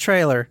shitty-ass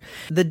trailer.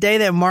 The day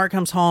that Mark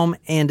comes home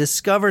and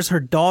discovers her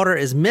daughter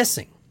is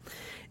missing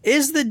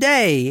is the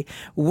day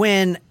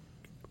when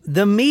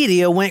the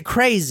media went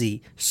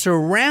crazy,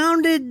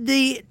 surrounded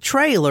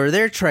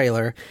their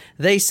trailer.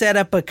 They set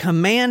up a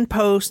command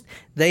post.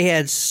 They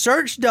had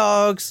search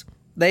dogs.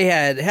 They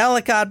had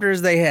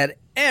helicopters. They had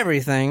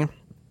everything.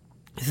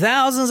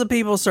 Thousands of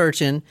people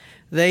searching.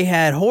 They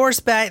had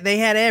horseback. They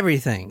had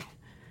everything.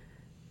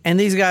 And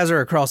these guys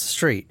are across the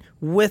street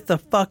with the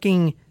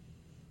fucking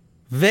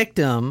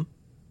victim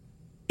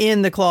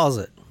in the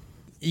closet.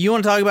 You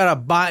want to talk about a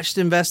botched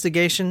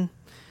investigation?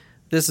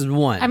 This is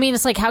one. I mean,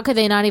 it's like, how could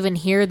they not even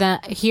hear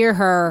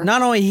her?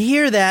 Not only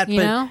hear that,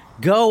 but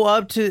go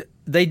up to...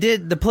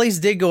 The police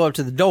did go up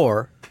to the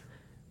door.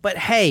 But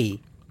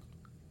hey,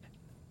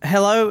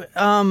 hello?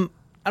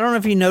 I don't know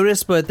if you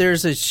noticed, but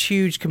there's a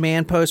huge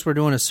command post. We're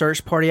doing a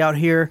search party out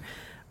here.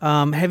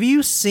 Have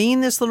you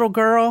seen this little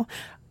girl?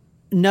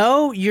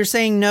 No? You're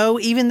saying no,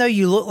 even though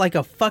you look like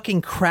a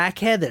fucking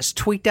crackhead that's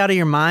tweaked out of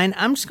your mind?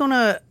 I'm just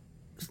gonna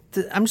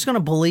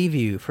believe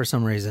you for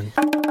some reason.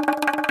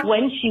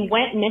 When she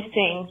went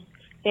missing,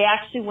 they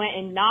actually went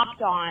and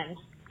knocked on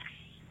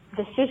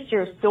the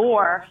sister's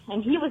door,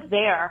 and he was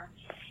there,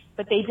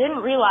 but they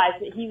didn't realize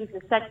that he was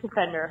a sex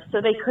offender. So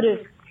they could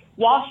have,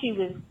 while she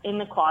was in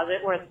the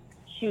closet where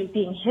she was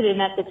being hidden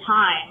at the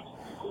time,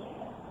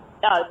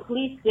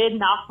 police did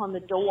knock on the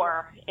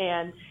door,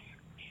 and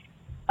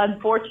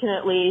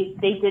unfortunately,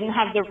 they didn't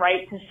have the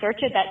right to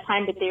search at that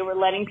time, but they were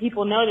letting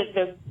people know that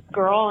the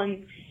girl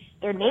in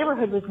their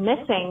neighborhood was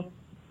missing.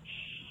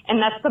 And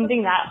that's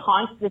something that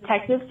haunts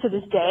detectives to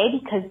this day,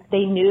 because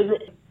they knew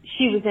that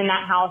she was in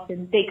that house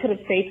and they could have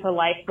saved her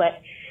life, but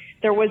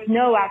there was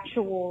no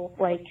actual,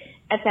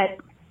 at that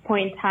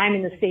point in time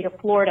in the state of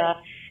Florida,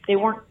 they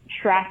weren't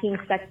tracking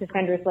sex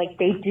offenders like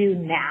they do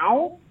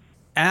now.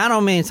 I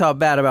don't mean to talk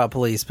bad about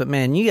police, but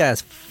man, you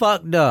guys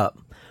fucked up.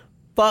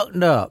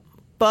 You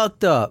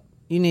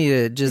need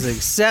to just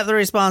accept the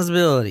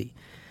responsibility.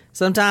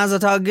 Sometimes I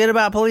talk good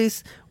about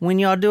police when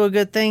y'all do a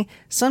good thing.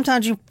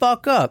 Sometimes you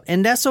fuck up,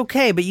 and that's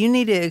okay, but you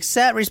need to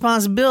accept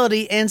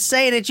responsibility and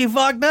say that you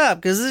fucked up,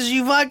 because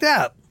you fucked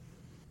up.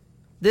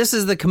 This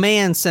is the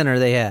command center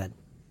they had.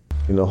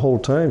 And the whole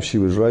time she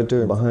was right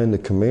there behind the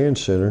command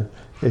center,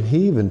 and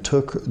he even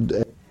took...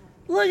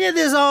 Look at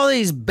this, all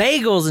these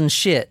bagels and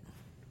shit.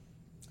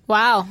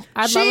 Wow.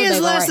 She is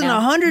less than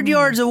 100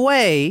 yards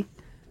away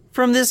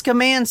from this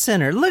command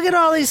center. Look at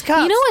all these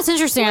cops. You know what's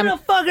interesting? What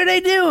the fuck are they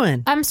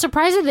doing? I'm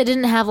surprised that they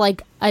didn't have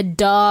like a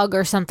dog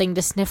or something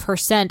to sniff her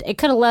scent. It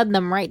could have led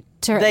them right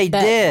to her. They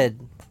did.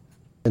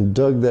 And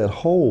dug that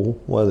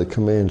hole while the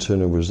command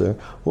center was there.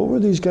 What were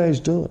these guys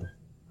doing?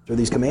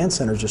 These command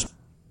centers are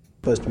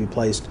supposed to be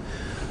placed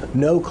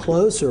no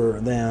closer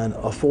than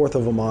a fourth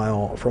of a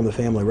mile from the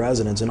family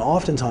residence, and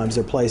oftentimes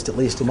they're placed at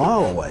least a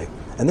mile away.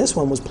 And this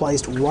one was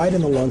placed right in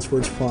the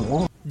Lunsford's front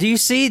lawn. Do you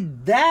see?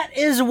 That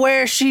is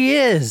where she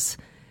is.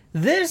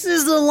 This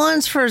is the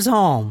Lunsford's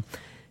home.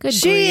 Good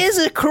she grief. is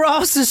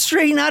across the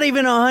street, not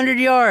even 100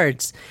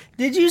 yards.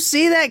 Did you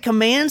see that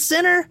command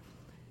center?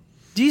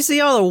 Do you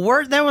see all the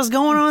work that was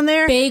going on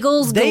there?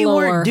 Bagels They galore.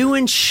 weren't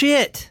doing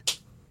shit.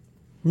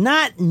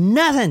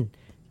 Nothing.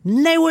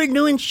 They weren't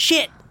doing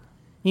shit.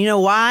 You know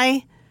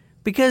why?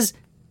 Because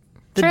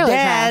the Trailer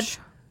dad trash.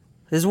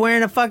 is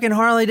wearing a fucking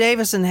Harley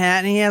Davidson hat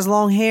and he has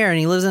long hair and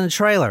he lives in a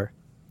trailer.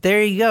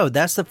 There you go.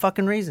 That's the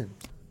fucking reason.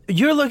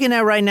 You're looking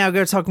at right now,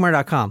 go to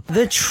talkmurder.com.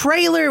 The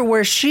trailer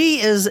where she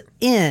is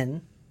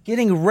in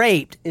getting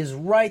raped is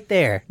right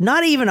there.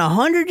 Not even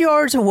 100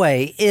 yards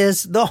away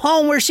is the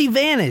home where she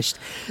vanished.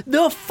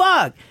 The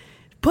fuck?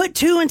 Put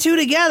two and two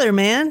together,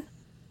 man.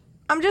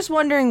 I'm just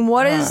wondering,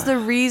 what is the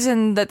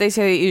reason that they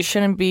say that you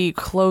shouldn't be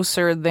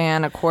closer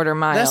than a quarter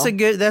mile?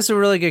 That's a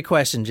really good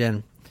question,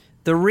 Jen.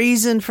 The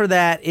reason for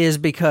that is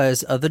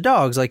because of the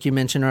dogs, like you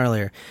mentioned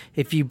earlier.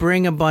 If you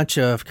bring a bunch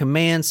of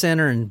command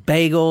center and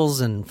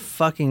bagels and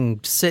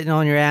fucking sitting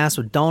on your ass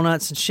with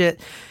donuts and shit,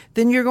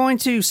 then you're going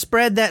to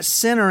spread that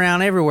scent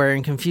around everywhere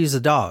and confuse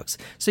the dogs.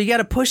 So you got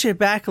to push it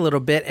back a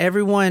little bit.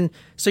 Everyone,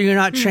 so you're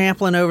not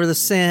trampling over the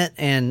scent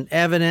and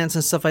evidence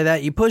and stuff like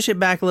that. You push it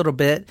back a little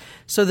bit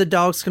so the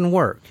dogs can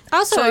work.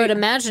 Also, So I would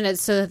imagine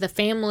it's so that the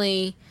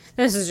family,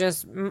 this is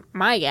just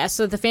my guess,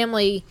 so the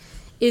family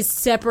is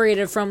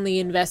separated from the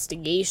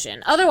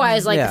investigation.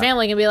 Otherwise, like, Yeah. the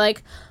family can be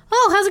like,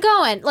 oh, how's it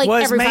going? Like, Well,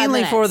 it's every 5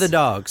 mainly for minutes. the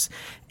dogs.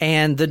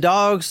 And the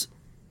dogs,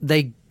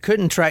 they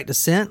couldn't track the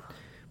scent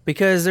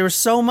because there was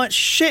so much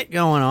shit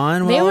going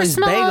on. with They all were these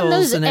smelling bagels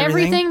those and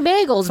everything.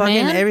 everything bagels,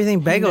 Fucking man.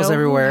 everything bagels You know who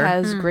everywhere.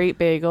 has great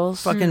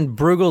bagels. Fucking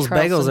Bruegel's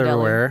Charleston bagels Deli.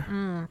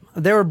 everywhere.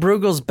 There were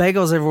Bruegel's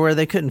bagels everywhere.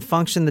 They couldn't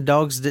function. The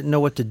dogs didn't know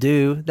what to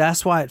do.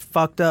 That's why it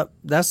fucked up.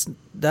 That's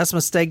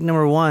mistake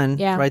number one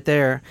right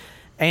there.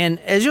 And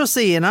as you'll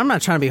see, and I'm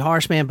not trying to be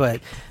harsh, man,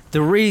 but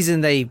the reason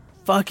they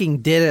fucking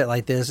did it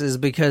like this is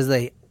because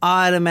they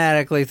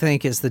automatically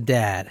think it's the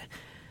dad.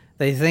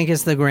 They think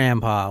it's the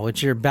grandpa,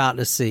 which you're about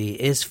to see.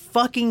 Is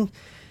fucking...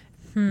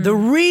 The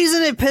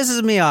reason it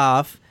pisses me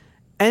off,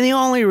 and the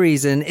only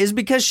reason, is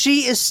because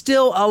she is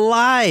still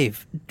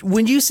alive.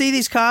 When you see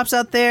these cops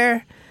out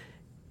there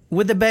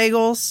with the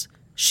bagels,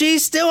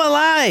 she's still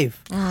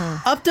alive.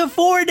 Up to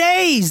 4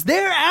 days.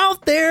 They're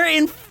out there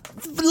in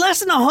less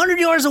than 100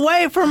 yards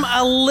away from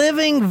a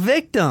living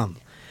victim.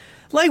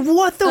 Like,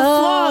 what the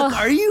fuck?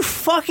 Are you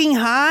fucking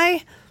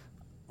high?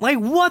 Like,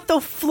 what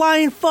the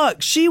flying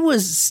fuck? She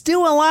was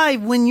still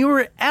alive when you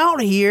were out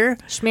here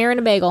Smearing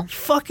a bagel.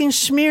 fucking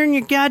smearing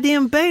your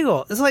goddamn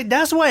bagel. It's like,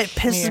 that's why it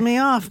pisses me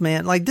off,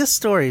 man. Like, this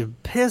story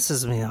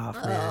pisses me off,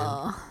 man.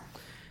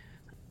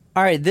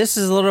 All right, this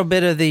is a little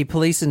bit of the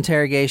police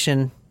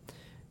interrogation.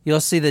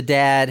 You'll see the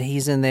dad.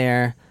 He's in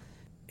there.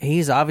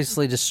 He's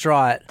obviously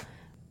distraught.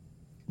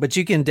 But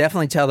you can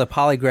definitely tell the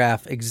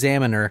polygraph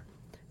examiner,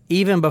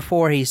 even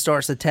before he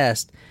starts the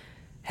test,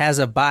 has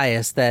a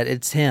bias that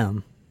it's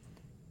him.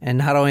 And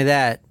not only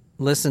that,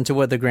 listen to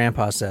what the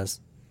grandpa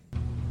says.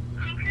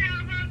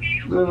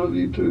 None of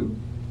you two.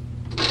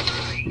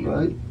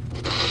 Right?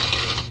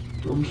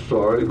 I'm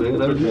sorry,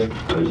 man. I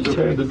just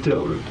had to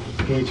tell her.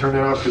 Can you turn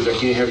that off? Because I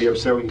can't have you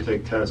upset when you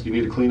take tests. You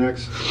need a Kleenex?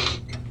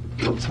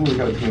 Someone's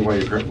got to tell me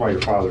why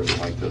your father is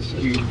like this.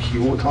 He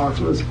won't talk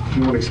to us. He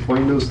won't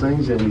explain those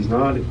things, and he's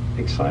not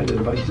excited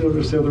about it. He's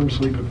over the other room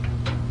sleeping.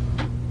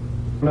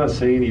 I'm not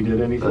saying he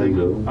did anything. I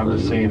know. I'm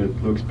just saying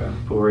it looks bad.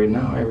 But right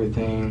now,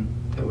 everything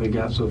that we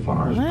got so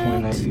far is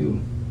pointing at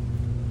you.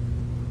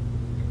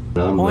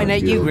 I'm Point not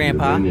at you, guilty of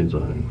Grandpa.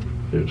 anything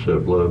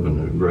except loving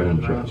a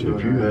grandchild.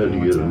 If you had to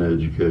get an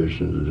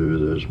education to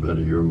do this, but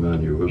your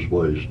money was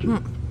wasted.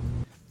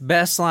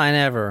 Best line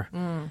ever.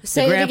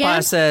 Say The it grandpa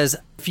again? says,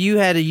 if you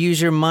had to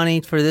use your money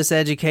for this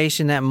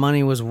education, that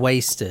money was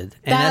wasted.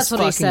 And That's that's what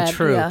he fucking said,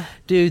 true. yeah.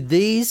 Dude,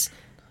 these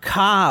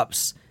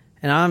cops,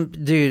 and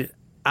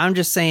I'm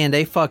just saying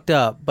they fucked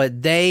up,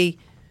 but they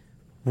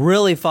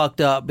really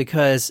fucked up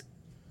because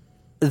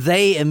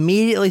they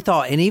immediately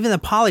thought, and even the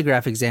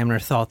polygraph examiner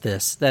thought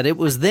this, that it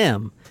was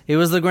them. It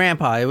was the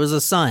grandpa. It was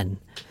the son.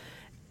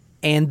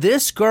 And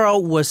this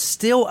girl was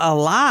still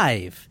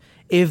alive.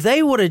 If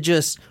they would have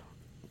just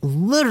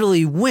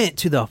literally went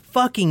to the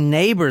fucking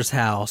neighbor's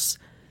house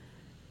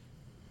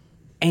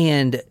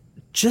and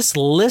just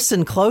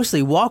listened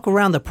closely, walk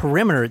around the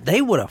perimeter,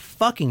 they would have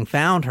fucking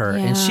found her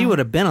and she would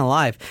have been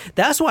alive.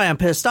 That's why I'm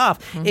pissed off.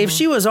 If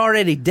she was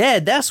already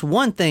dead, that's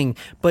one thing.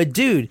 But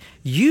dude,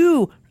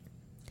 you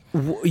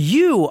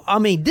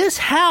This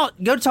house,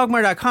 go to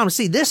talkmurder.com to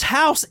see, this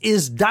house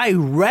is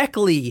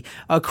directly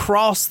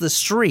across the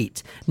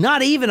street,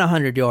 not even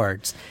 100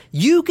 yards.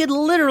 You could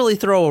literally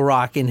throw a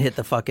rock and hit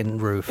the fucking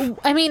roof.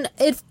 I mean,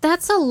 if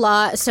that's a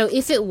lot. So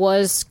if it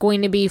was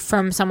going to be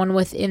from someone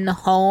within the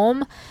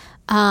home,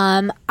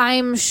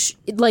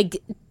 like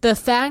the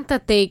fact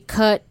that they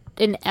cut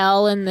an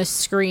L in the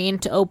screen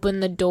to open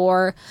the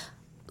door,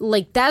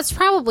 like that's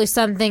probably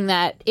something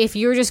that if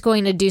you're just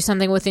going to do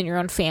something within your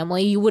own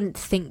family, you wouldn't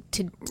think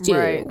to do.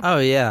 Right. Oh,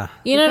 yeah.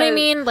 You know what I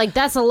mean? Like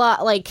that's a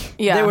lot. Like,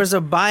 Yeah. There was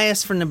a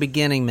bias from the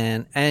beginning,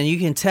 man. And you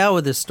can tell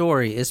with the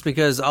story. It's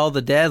because all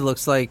the dad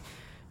looks like,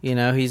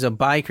 he's a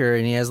biker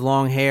and he has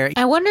long hair.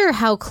 I wonder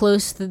how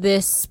close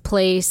this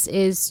place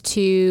is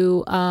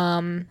to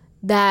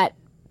that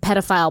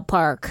pedophile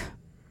park.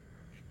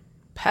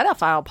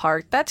 Pedophile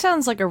park? That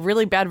sounds like a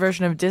really bad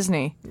version of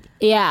Disney.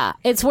 Yeah,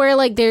 it's where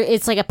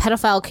it's like a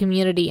pedophile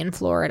community in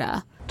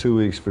Florida. 2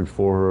 weeks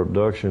before her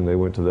abduction, they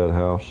went to that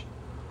house,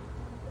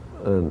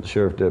 and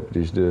sheriff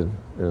deputies did,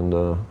 and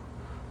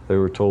they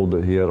were told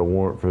that he had a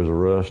warrant for his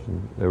arrest,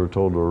 and they were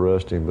told to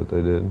arrest him, but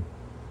they didn't.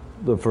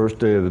 The first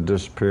day of the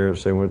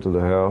disappearance, they went to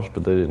the house,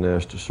 but they didn't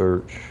ask to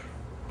search.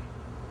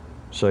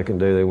 Second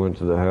day they went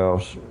to the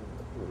house,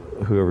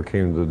 whoever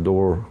came to the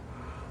door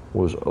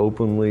was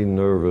openly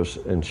nervous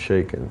and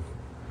shaken,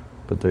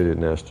 but they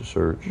didn't ask to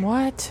search.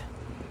 What?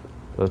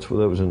 That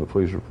was in the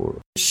police report.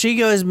 She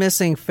goes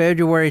missing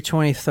February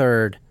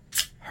 23rd.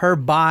 Her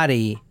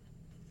body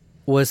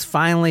was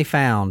finally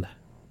found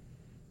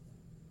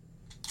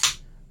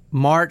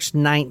March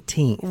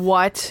 19th.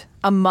 What?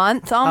 A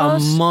month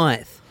almost? A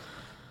month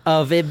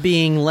of it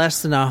being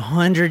less than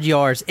 100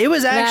 yards. It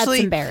was actually...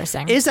 That's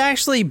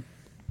embarrassing.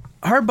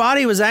 Her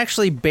body was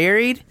actually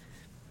buried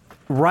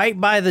right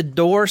by the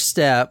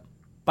doorstep,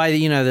 by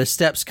the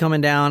steps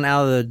coming down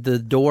out of the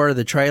door of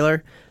the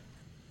trailer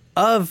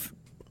of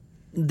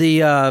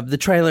the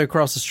trailer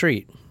across the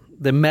street.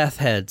 The meth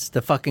heads,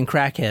 the fucking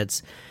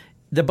crackheads.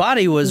 The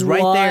body was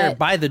right there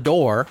by the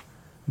door,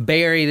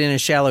 buried in a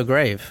shallow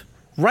grave.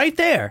 Right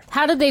there.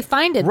 How did they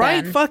find it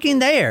Right then? fucking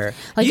there.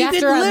 Like you after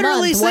could a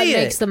literally month, what see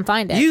makes them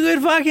find it? You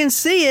could fucking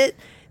see it.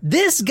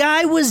 This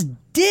guy was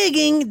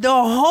digging the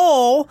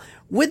hole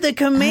with the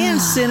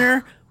command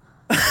center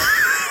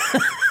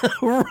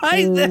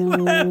right there,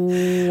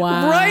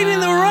 right in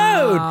the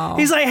road.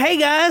 He's like, "Hey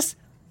guys,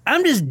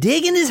 I'm just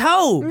digging this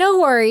hole. No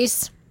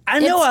worries. I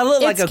know I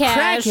look like it's a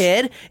cash.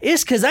 crackhead.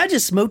 It's because I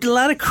just smoked a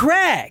lot of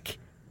crack.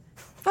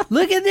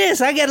 Look at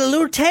this. I got a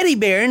little teddy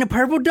bear and a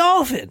purple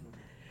dolphin.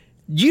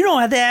 You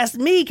don't have to ask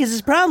me because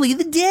it's probably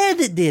the dad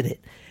that did it.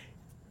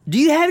 Do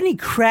you have any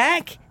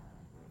crack?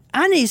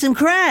 I need some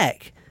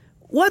crack.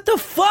 What the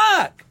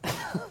fuck?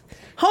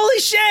 Holy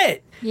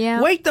shit.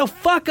 Yeah. Wake the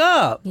fuck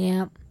up.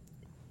 Yeah.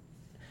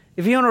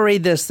 If you want to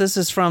read this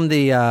is from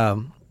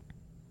the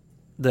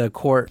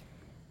court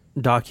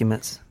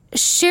documents.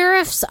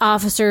 Sheriff's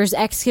officers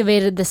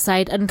excavated the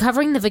site,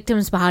 uncovering the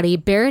victim's body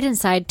buried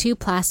inside 2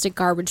 plastic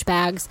garbage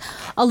bags,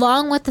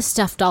 along with the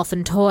stuffed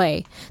dolphin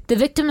toy. The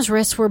victim's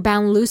wrists were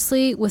bound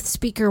loosely with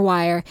speaker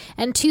wire,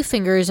 and 2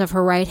 fingers of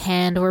her right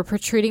hand were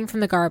protruding from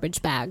the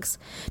garbage bags.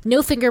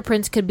 No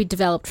fingerprints could be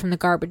developed from the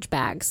garbage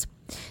bags.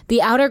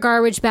 The outer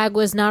garbage bag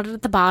was knotted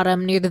at the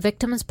bottom near the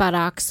victim's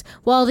buttocks,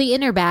 while the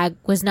inner bag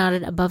was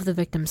knotted above the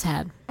victim's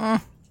head.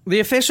 The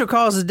official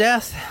cause of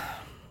death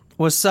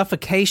was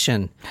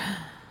suffocation.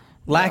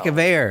 Lack of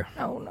air.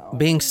 Oh, no.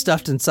 Being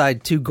stuffed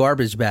inside 2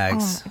 garbage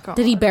bags. Oh,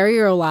 Did he bury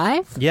her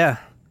alive? Yeah.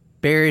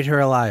 Buried her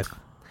alive.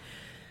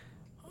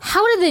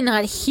 How did they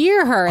not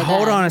hear her then?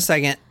 Hold on a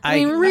second. I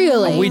mean,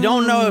 really? We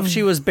don't know if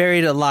she was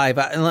buried alive.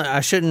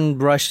 I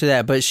shouldn't rush to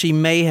that, but she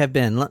may have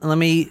been. Let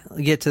me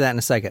get to that in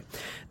a second.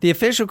 The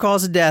official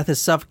cause of death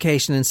is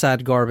suffocation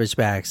inside garbage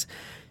bags.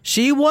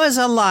 She was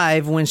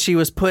alive when she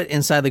was put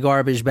inside the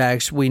garbage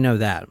bags. We know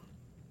that.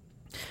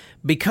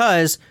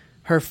 Because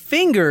her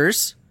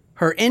fingers...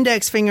 Her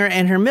index finger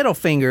and her middle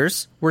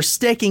fingers were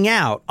sticking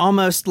out,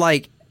 almost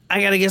like, I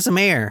gotta get some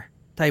air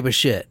type of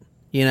shit,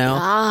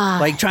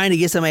 Like trying to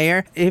get some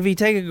air. If you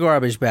take a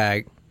garbage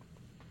bag,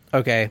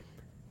 okay,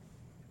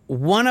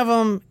 one of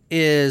them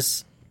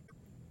is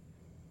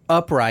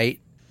upright,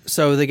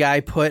 so the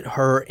guy put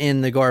her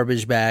in the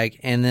garbage bag,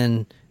 and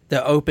then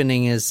the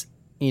opening is,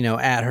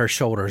 at her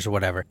shoulders or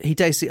whatever. He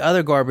takes the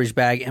other garbage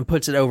bag and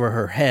puts it over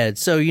her head.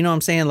 So, you know what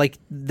I'm saying? Like,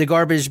 the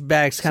garbage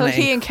bags kind of...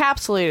 So he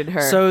encapsulated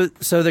her.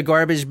 So the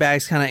garbage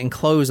bags kind of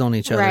enclose on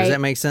each other. Right. Does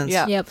that make sense?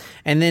 Yeah. Yep.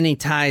 And then he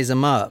ties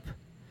them up.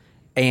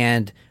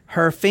 And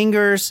her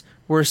fingers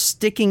were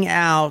sticking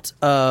out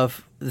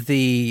of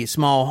the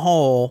small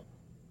hole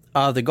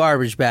of the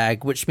garbage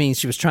bag, which means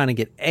she was trying to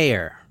get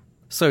air.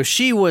 So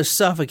she was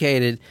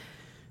suffocated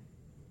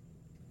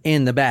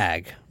in the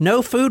bag.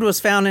 No food was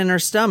found in her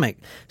stomach.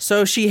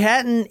 So she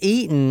hadn't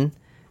eaten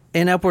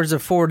in upwards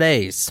of 4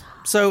 days.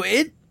 So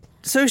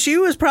she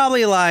was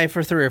probably alive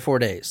for 3 or 4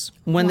 days.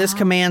 When this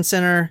command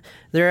center,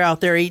 they're out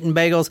there eating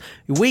bagels.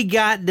 We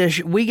got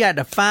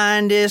to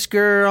find this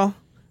girl.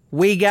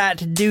 We got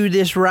to do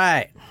this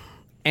right.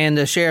 And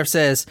the sheriff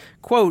says,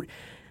 quote,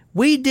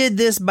 We did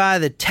this by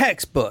the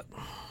textbook.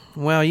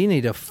 Well, you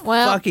need a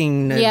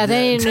fucking... Yeah,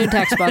 they need a new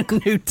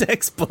textbook. New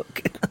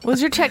textbook.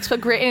 Was your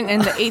textbook written in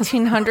the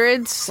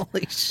 1800s?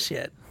 Holy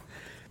shit.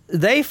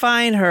 They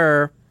find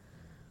her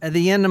at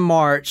the end of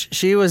March.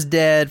 She was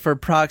dead for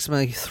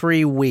approximately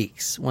 3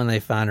 weeks when they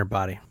find her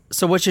body.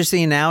 So what you're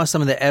seeing now is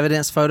some of the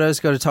evidence photos.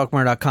 Go to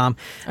talkmurder.com.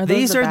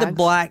 These are the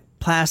black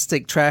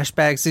plastic trash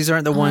bags. These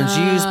aren't the ones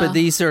used, but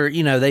these are,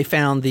 they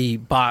found the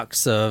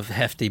box of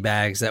hefty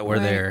bags that were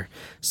there.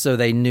 So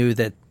they knew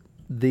that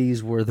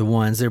these were the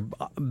ones. They're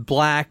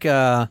black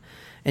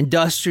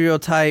industrial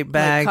type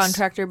bags. Like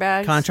contractor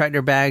bags?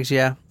 Contractor bags,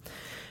 yeah.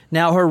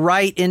 Now, her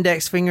right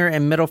index finger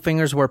and middle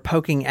fingers were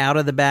poking out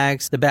of the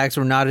bags. The bags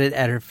were knotted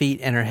at her feet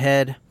and her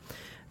head.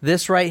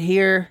 This right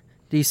here,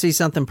 do you see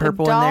something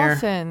purple in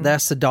there?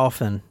 That's the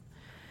dolphin.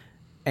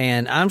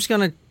 And I'm just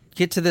going to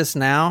get to this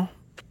now.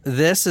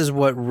 This is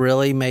what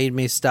really made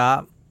me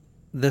stop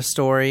this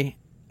story.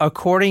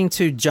 According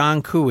to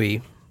John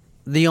Cooey,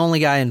 the only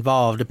guy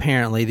involved,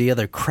 apparently, the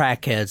other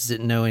crackheads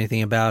didn't know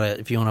anything about it,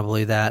 if you want to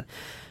believe that.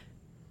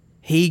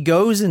 He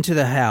goes into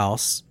the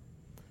house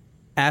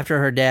after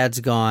her dad's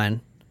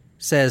gone,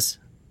 says,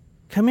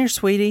 "Come here,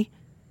 sweetie.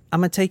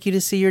 I'm going to take you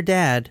to see your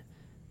dad."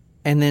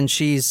 And then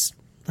she's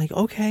like,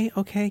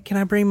 okay, can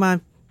I bring my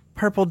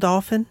purple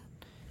dolphin?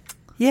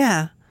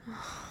 Yeah,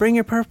 bring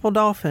your purple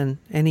dolphin.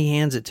 And he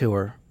hands it to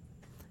her.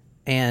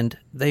 And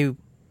they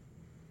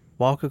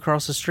walk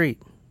across the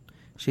street.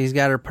 She's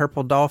got her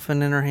purple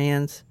dolphin in her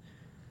hands.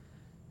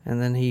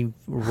 And then he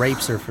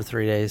rapes her for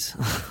 3 days.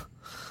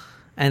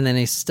 And then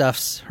he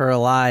stuffs her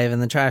alive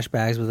in the trash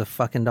bags with a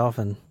fucking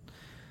dolphin.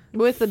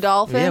 With the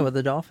dolphin? Yeah, with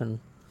the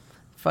dolphin.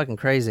 Fucking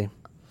crazy.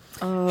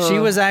 She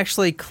was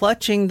actually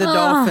clutching the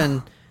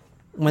dolphin.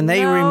 When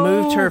they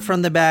removed her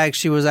from the bag,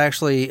 she was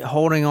actually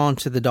holding on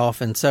to the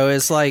dolphin. So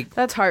it's like...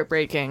 That's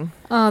heartbreaking.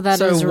 Oh,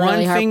 that is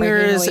really heartbreaking. So one finger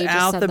is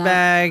out the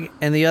bag,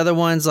 and the other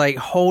one's like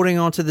holding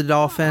onto the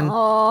dolphin.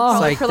 Oh.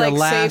 It's like for the like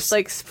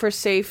last... for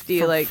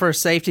safety. For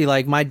safety.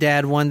 Like my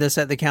dad won this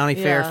at the county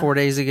fair 4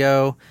 days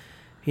ago.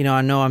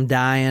 I know I'm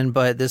dying,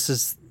 but this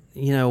is,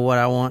 what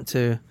I want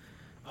to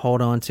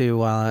hold on to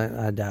while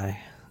I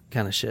die.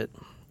 Kind of shit.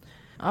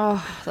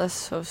 Oh, that's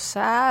so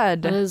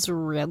sad. That is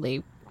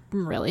really...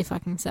 really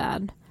fucking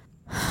sad.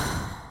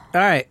 All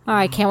right.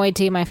 Can't wait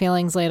to eat my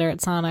feelings later at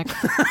Sonic.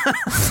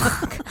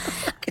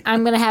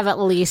 I'm gonna have at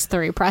least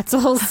 3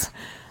 pretzels.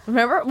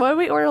 Remember what did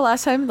we order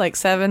last time? Like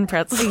 7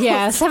 pretzels.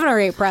 Yeah, 7 or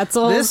 8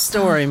 pretzels. This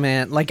story,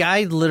 man, like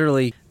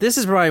this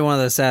is probably one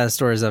of the saddest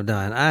stories I've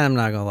done. I am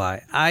not gonna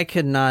lie. I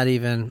could not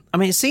even. I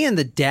mean, seeing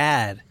the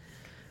dad,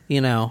 he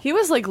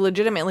was like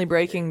legitimately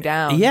breaking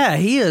down. Yeah,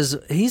 he is.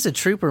 He's a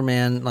trooper,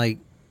 man. Like,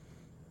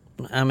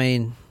 I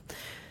mean.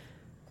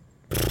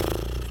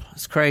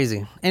 It's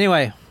crazy.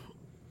 Anyway,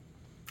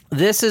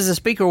 this is a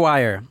speaker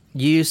wire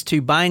used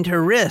to bind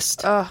her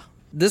wrist.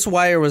 This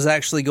wire was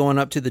actually going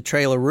up to the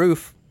trailer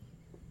roof.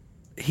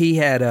 He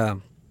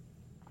had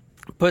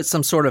put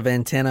some sort of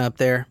antenna up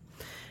there.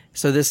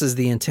 So this is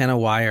the antenna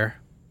wire.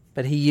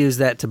 But he used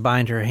that to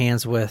bind her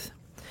hands with.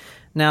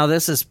 Now,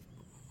 this is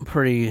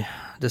pretty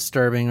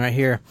disturbing right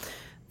here.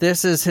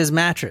 This is his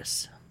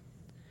mattress.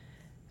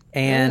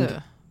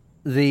 And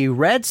the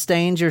red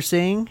stains you're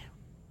seeing...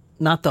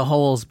 Not the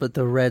holes, but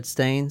the red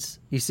stains.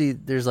 You see,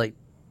 there's like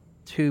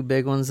 2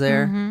 big ones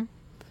there. Mm-hmm.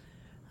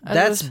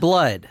 That's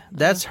blood.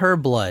 That's her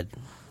blood. Do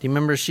you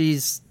remember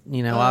she's,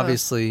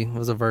 obviously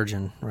was a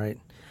virgin, right?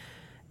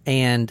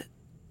 And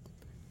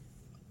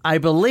I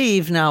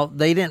believe, now,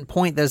 they didn't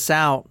point this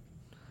out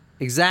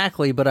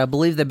exactly, but I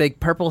believe the big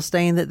purple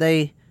stain that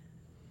they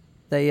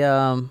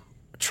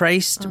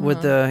traced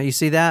with the, you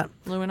see that?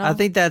 Luminol? I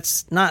think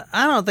that's not,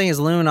 I don't think it's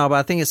luminol, but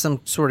I think it's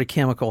some sort of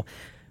chemical.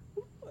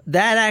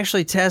 That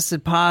actually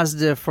tested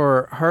positive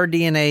for her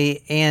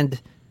DNA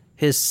and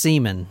his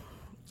semen.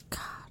 God.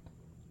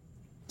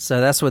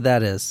 So that's what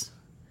that is.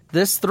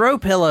 This throw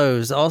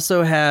pillows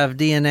also have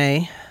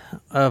DNA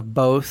of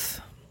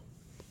both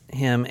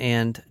him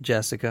and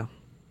Jessica.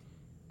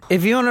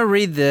 If you want to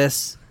read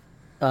this...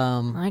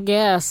 I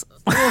guess.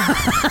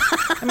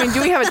 I mean,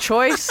 do we have a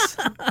choice?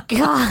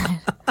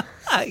 God.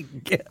 I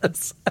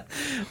guess.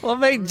 Well,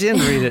 make Jen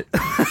read it.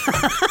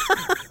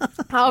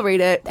 I'll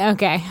read it.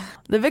 Okay.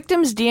 The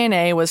victim's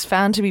DNA was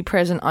found to be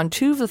present on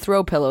 2 of the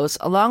throw pillows,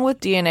 along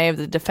with DNA of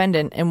the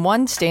defendant and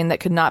 1 stain that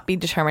could not be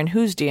determined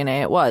whose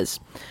DNA it was.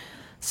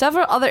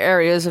 Several other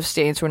areas of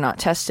stains were not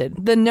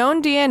tested. The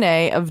known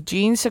DNA of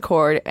Jean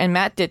Secord and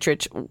Matt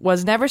Dittrich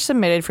was never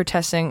submitted for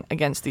testing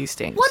against these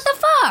stains. What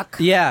the fuck?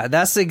 Yeah,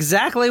 that's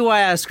exactly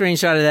why I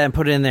screenshotted that and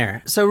put it in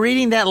there. So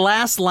reading that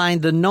last line,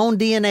 the known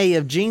DNA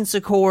of Jean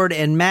Secord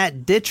and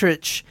Matt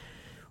Dittrich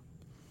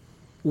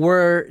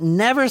were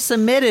never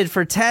submitted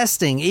for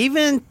testing.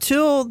 Even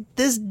till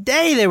this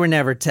day, they were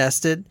never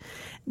tested.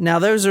 Now,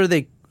 those are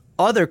the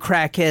other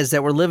crackheads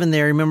that were living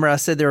there. Remember, I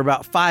said there were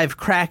about 5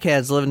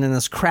 crackheads living in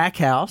this crack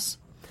house.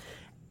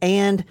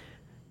 And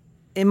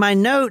in my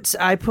notes,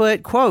 I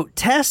put, quote,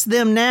 "Test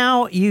them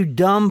now, you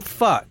dumb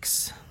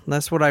fucks."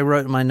 That's what I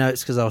wrote in my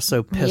notes because I was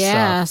so pissed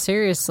Yeah, off.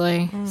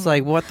 seriously. It's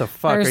like, what the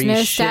fuck? There's Are you no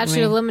shitting statute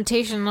me? of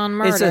limitation on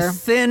murder. It's a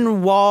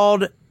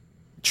thin-walled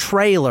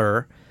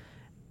trailer,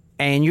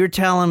 and you're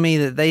telling me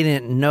that they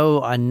didn't know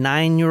a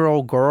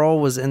 9-year-old girl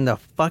was in the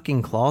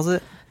fucking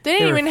closet? They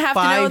didn't There even were have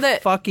to know 5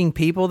 that. fucking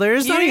people.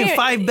 There's not even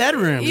 5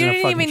 bedrooms. You in a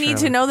didn't fucking even need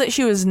to trailer. know that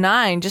she was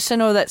 9, just to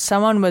know that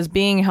someone was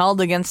being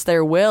held against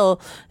their will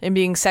and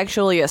being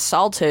sexually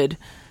assaulted.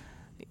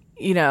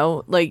 You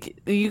know, like,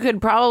 you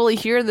could probably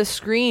hear the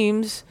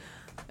screams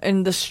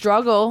and the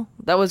struggle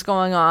that was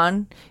going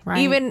on. Right.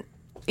 Even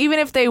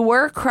if they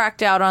were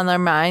cracked out on their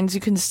minds,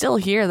 you can still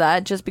hear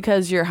that. Just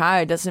because you're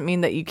high doesn't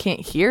mean that you can't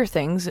hear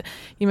things.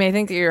 You may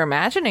think that you're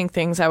imagining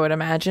things, I would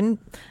imagine.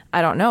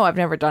 I don't know. I've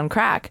never done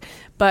crack.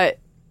 But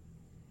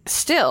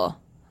still,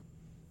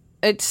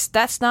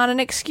 that's not an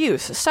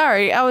excuse.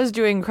 Sorry, I was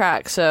doing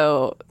crack,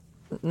 so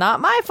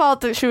not my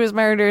fault that she was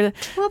murdered.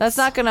 That's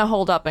not going to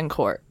hold up in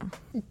court.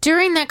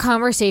 During that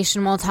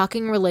conversation while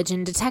talking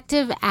religion,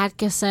 Detective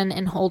Atkinson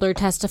and Holder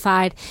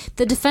testified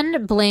the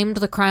defendant blamed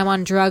the crime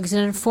on drugs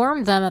and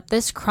informed them that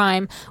this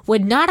crime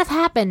would not have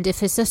happened if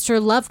his sister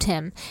loved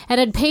him and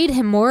had paid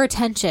him more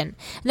attention,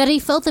 and that he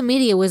felt the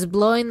media was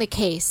blowing the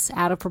case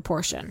out of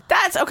proportion.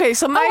 That's okay.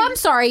 So I'm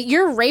sorry.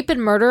 Your rape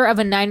and murder of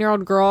a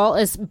 9-year-old girl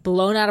is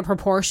blown out of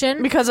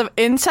proportion? because of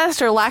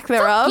incest or lack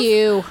thereof. Fuck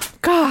you.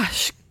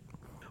 Gosh.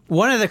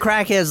 One of the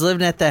crackheads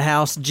living at the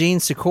house, Gene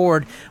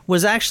Secord,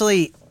 was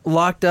actually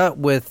locked up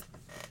with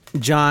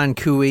John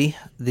Cooey,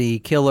 the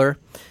killer,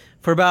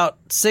 for about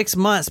 6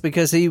 months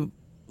because he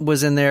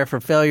was in there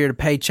for failure to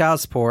pay child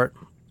support.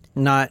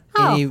 Not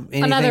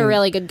anything, another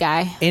really good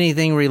guy.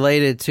 anything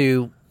related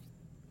to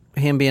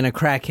him being a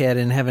crackhead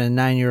and having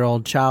a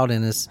 9-year-old child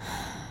in his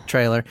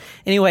trailer.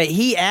 Anyway,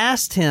 he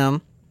asked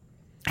him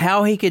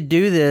how he could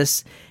do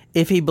this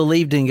if he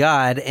believed in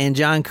God, and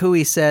John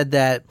Cooey said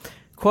that,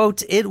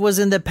 quote, "It was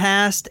in the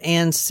past,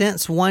 and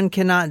since one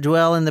cannot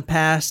dwell in the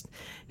past,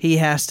 he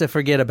has to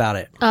forget about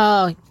it."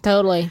 Oh,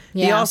 totally.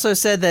 Yeah. He also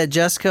said that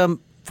Jessica,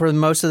 for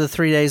most of the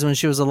 3 days when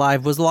she was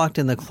alive, was locked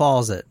in the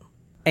closet.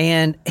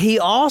 And he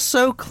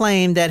also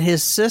claimed that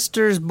his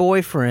sister's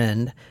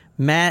boyfriend,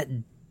 Matt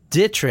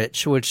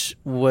Dittrich, which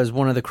was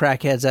one of the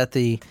crackheads at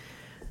the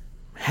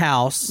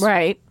house,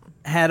 Right.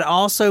 had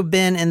also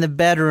been in the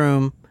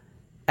bedroom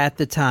at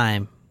the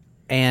time.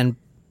 And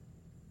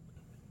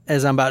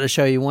as I'm about to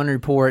show you, one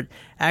report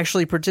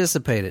actually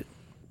participated.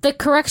 The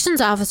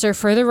corrections officer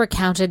further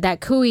recounted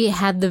that Cooey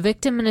had the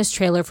victim in his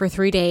trailer for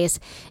 3 days,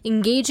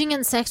 engaging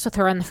in sex with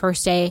her on the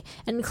first day,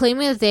 and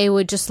claiming that they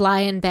would just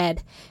lie in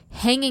bed,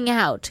 hanging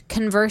out,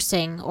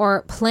 conversing,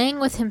 or playing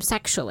with him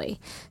sexually,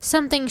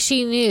 something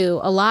she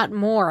knew a lot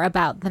more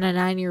about than a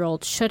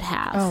 9-year-old should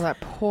have. Oh, that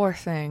poor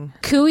thing.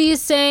 Cooey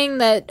is saying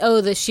that,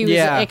 that she was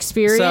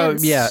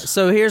experienced.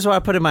 So here's what I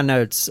put in my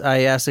notes.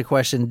 I asked the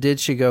question, did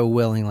she go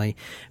willingly?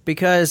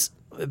 Because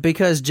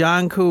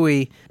John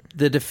Cooey,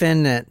 the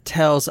defendant,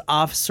 tells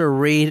Officer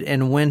Reed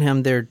and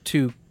Wyndham, they're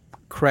 2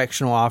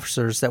 correctional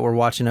officers that were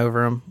watching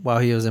over him while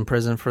he was in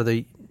prison for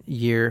the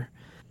year,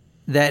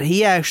 that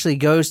he actually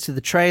goes to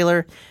the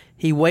trailer.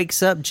 He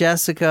wakes up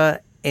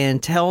Jessica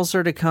and tells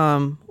her to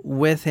come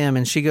with him,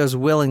 and she goes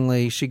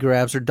willingly. She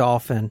grabs her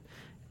dolphin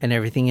and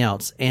everything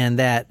else. And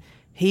that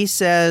he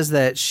says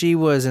that she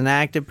was an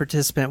active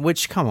participant,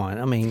 which, come on,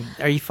 I mean,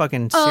 are you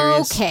fucking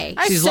serious? Okay.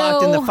 She's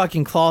locked in the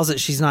fucking closet.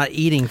 She's not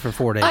eating for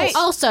 4 days.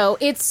 Also,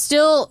 it's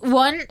still,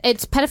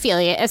 it's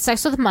pedophilia, it's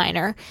sex with a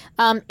minor.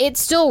 It's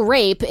still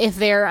rape if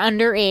they're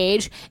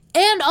underage.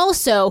 And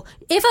also,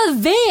 if a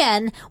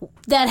van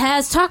that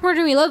has Talk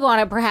Murder Me logo on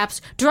it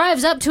perhaps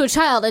drives up to a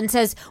child and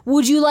says,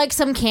 "Would you like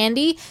some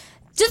candy?"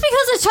 Just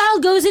because a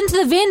child goes into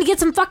the van to get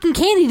some fucking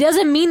candy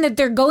doesn't mean that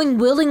they're going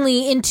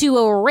willingly into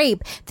a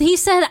rape. He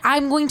said,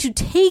 "I'm going to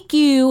take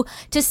you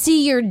to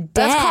see your dad."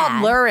 That's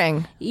called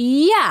luring.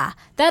 Yeah,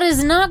 that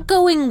is not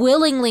going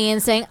willingly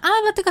and saying,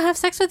 "I'm about to go have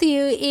sex with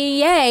you,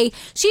 yay."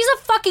 She's a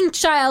fucking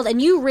child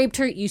and you raped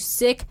her, you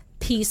sick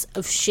piece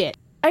of shit.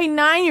 A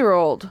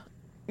 9-year-old.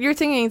 You're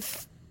thinking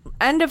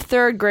end of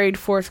 3rd grade,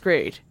 4th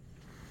grade.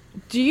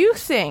 Do you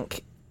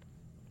think,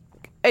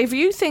 if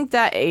you think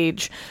that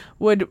age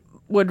would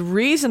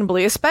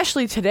reasonably,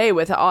 especially today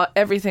with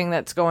everything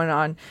that's going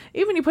on,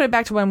 even you put it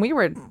back to when we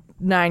were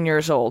 9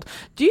 years old,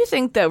 do you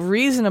think that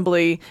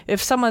reasonably,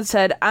 if someone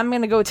said, "I'm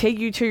going to go take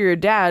you to your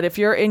dad," if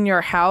you're in your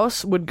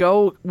house, would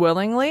go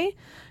willingly?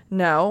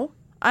 No,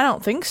 I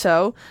don't think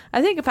so.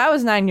 I think if I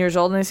was 9 years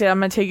old and they said, "I'm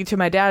going to take you to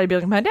my dad," I'd be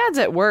like, "My dad's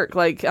at work.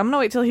 Like, I'm going to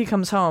wait till he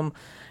comes home."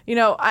 You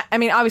know, I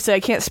mean, obviously I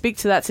can't speak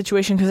to that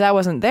situation because I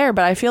wasn't there,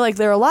 but I feel like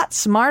they're a lot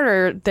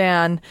smarter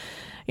than,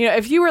 you know,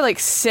 if you were like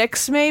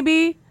 6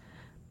 maybe,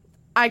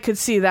 I could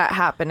see that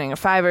happening,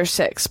 5 or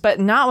 6, but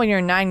not when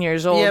you're 9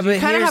 years old. Yeah, but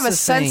you kind of here's have a the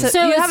sense.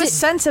 thing. You have a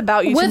sense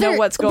about you to know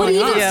what's going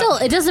but on. even still,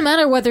 it doesn't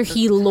matter whether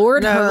he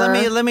lured her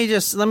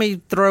let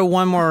me throw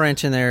one more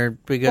wrench in there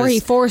because or he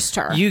forced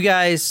her. You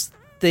guys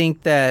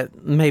think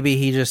that maybe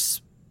he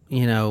just, I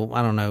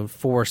don't know,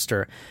 forced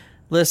her.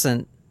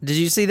 Listen, did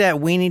you see that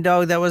weenie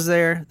dog that was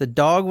there? The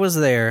dog was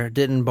there,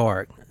 didn't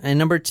bark. And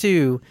number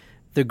 2,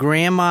 the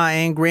grandma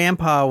and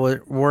grandpa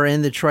were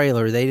in the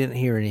trailer. They didn't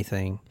hear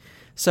anything.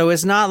 So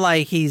it's not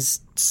like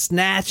he's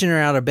snatching her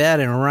out of bed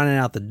and running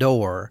out the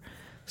door.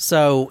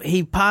 So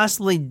he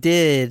possibly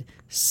did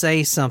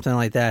say something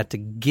like that to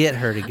get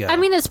her to go. I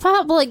mean, it's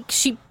probably like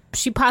she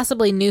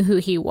possibly knew who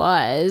he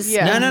was.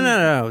 Yeah.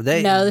 No.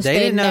 They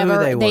didn't know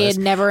who they was. They had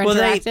never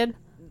interacted.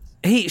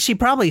 She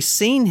probably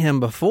seen him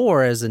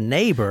before as a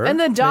neighbor. And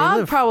the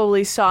dog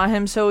probably saw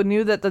him, so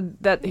knew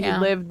that he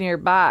lived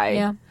nearby.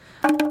 Yeah.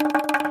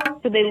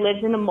 So they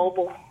lived in a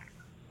mobile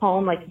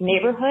home, like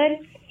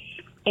neighborhood,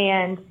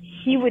 and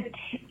he would,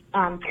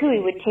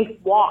 Cooey would take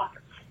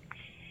walks.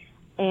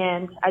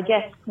 And I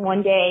guess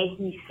one day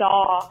he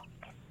saw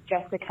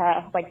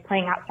Jessica like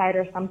playing outside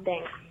or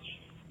something.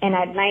 And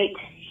at night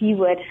he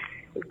would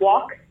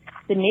walk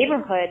the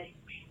neighborhood,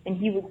 and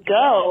he would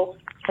go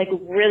like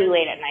really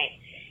late at night.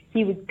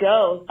 He would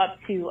go up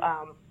to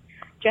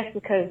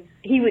Jessica's.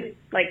 He would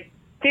like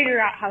figure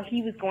out how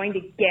he was going to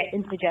get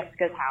into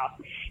Jessica's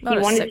house. He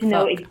wanted to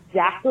know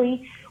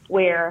exactly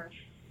where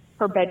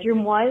her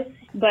bedroom was.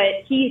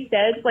 But he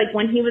says, like,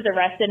 when he was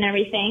arrested and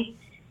everything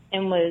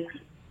and was,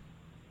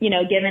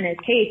 given his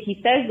case, he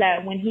says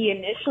that when he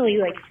initially,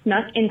 like,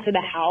 snuck into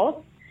the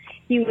house,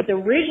 he was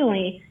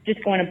originally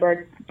just going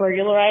to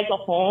burglarize the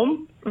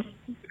home.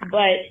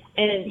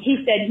 And he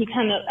said he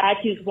kind of, as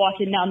he was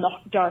walking down the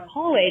dark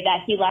hallway,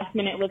 that he last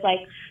minute was like,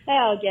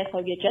 I guess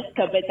I'll get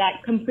Jessica. But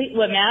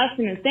what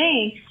Madison is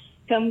saying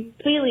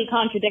completely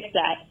contradicts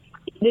that.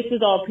 This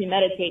is all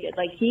premeditated.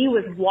 Like, he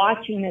was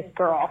watching this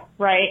girl,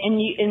 right?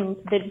 And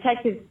the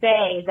detectives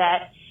say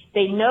that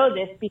they know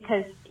this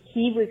because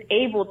he was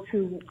able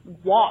to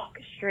walk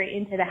straight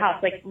into the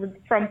house, like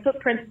from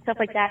footprints and stuff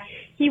like that.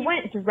 He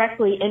went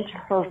directly into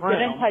her room.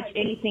 Didn't touch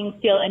anything,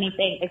 steal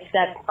anything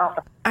except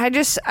her. I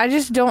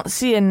just don't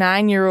see a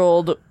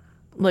 9-year-old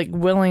like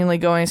willingly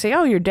going and say,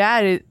 "Oh, your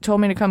dad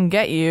told me to come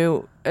get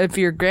you." If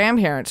your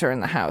grandparents are in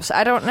the house,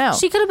 I don't know.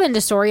 She could have been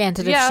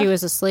disoriented if she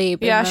was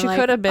asleep. Yeah, she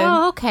could have been.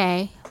 Oh,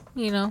 okay.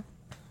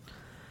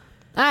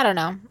 I don't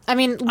know. I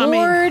mean,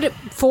 Lord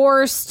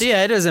forced.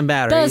 Yeah, it doesn't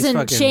matter.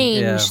 Doesn't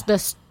change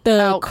the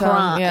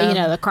outcome,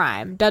 crime. The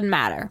crime doesn't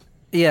matter.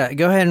 Yeah,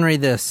 go ahead and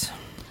read this.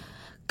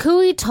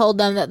 Cooey told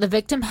them that the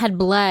victim had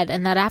bled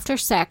and that after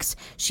sex,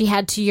 she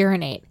had to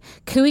urinate.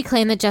 Cooey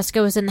claimed that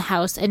Jessica was in the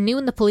house and knew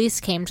when the police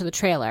came to the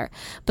trailer,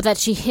 but that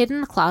she hid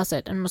in the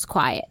closet and was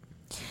quiet.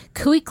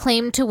 Cooey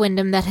claimed to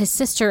Wyndham that his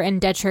sister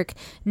and Detrick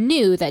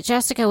knew that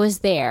Jessica was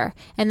there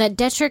and that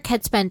Detrick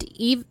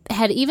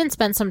had even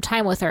spent some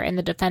time with her in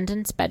the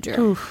defendant's bedroom.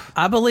 Oof.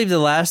 I believe the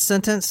last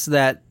sentence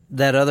that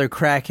other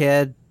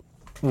crackhead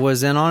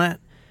was in on it,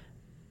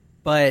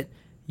 but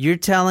you're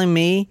telling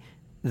me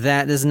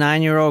that this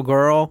 9-year-old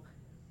girl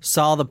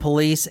saw the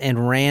police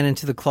and ran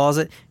into the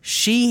closet?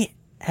 She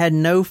had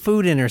no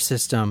food in her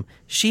system.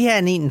 She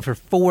hadn't eaten for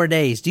 4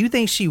 days. Do you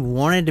think she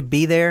wanted to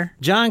be there?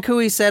 John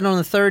Cooey said on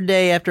the third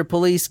day after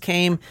police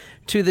came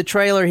to the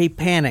trailer, he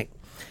panicked.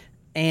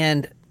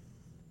 And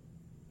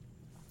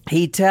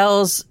he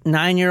tells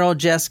 9-year-old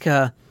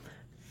Jessica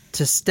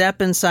to step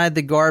inside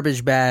the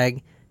garbage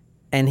bag,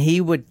 and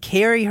he would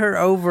carry her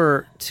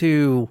over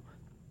to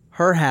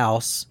her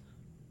house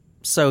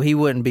so he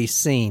wouldn't be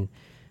seen.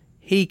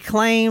 He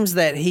claims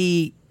that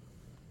he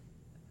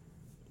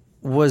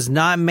was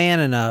not man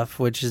enough,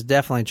 which is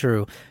definitely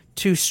true,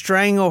 to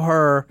strangle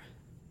her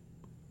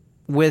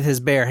with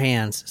his bare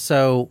hands.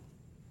 So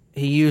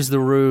he used the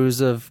ruse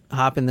of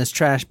hop in this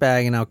trash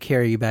bag and I'll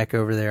carry you back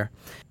over there.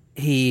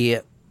 He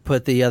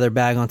put the other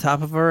bag on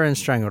top of her and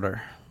strangled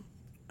her.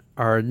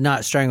 Or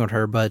not strangled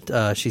her,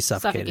 but she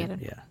suffocated.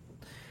 Yeah.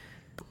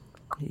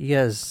 You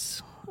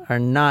guys are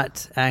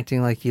not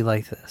acting like you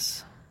like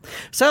this.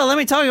 So let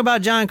me talk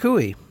about John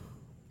Cooey,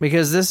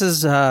 because this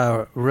is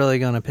really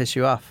going to piss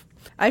you off.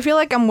 I feel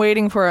like I'm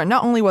waiting for,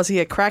 not only was he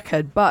a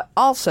crackhead, but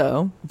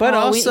also he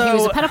was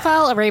a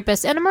pedophile, a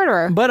rapist, and a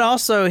murderer. But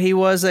also he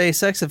was a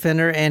sex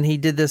offender, and he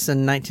did this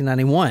in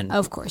 1991.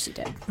 Of course he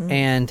did. Mm-hmm.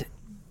 And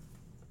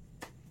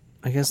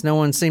I guess no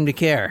one seemed to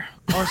care.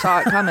 Or saw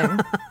it coming.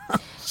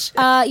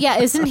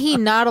 Isn't he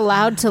not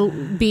allowed to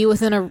be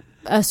within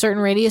a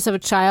certain radius of a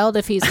child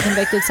if he's a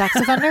convicted sex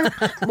offender?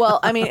 Well,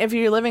 I mean, if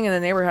you're living in the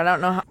neighborhood, I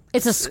don't know how.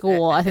 It's a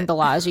school. I think the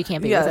law is you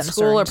can't be within a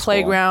school or certain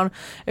playground.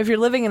 If you're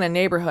living in a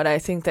neighborhood, I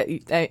think that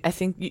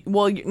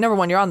number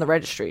one, you're on the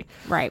registry,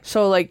 right?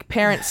 So like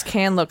parents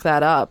can look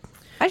that up.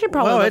 I should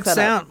probably look that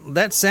up.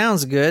 That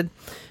sounds good,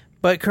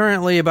 but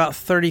currently about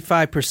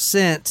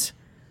 35%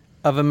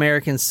 of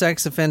American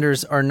sex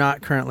offenders are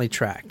not currently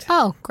tracked.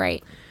 Oh,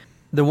 great!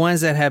 The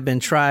ones that have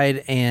been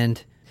tried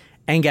and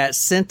got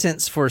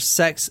sentenced for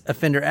sex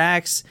offender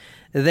acts,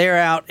 they're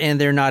out and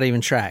they're not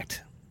even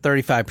tracked.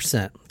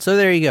 35%. So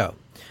there you go.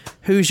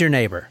 Who's your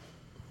neighbor?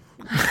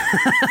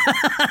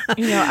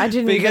 I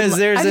didn't Because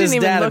there's I this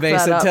didn't even look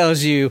database that up.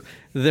 tells you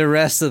the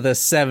rest of the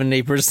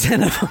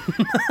 70% of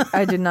them.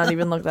 I did not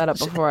even look that up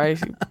before I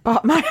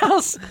bought my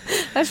house.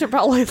 I should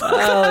probably look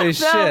Holy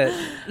that up.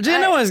 shit.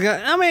 Dude, no one's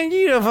gonna. I mean,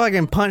 you don't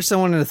fucking punch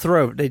someone in the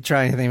throat. They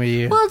try anything with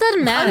you. Well, it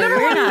doesn't matter.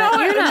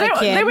 You're not a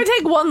kid. They would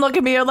take one look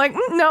at me and like,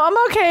 no,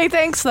 I'm okay,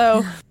 thanks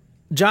though.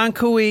 John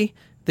Cooey,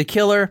 the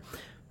killer,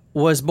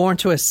 was born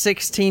to a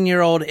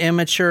 16-year-old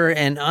immature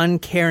and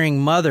uncaring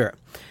mother.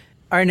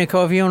 All right,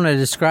 Nicole, if you want to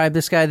describe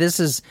this guy, this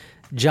is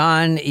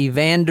John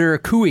Evander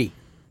Cooey.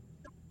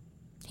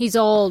 He's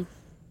old.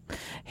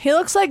 He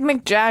looks like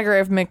Mick Jagger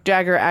if Mick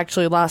Jagger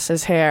actually lost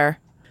his hair.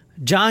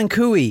 John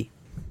Cooey,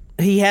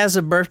 he has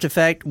a birth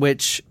defect,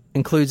 which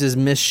includes his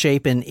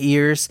misshapen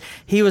ears.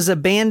 He was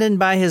abandoned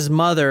by his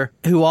mother,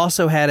 who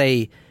also had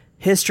a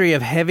history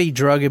of heavy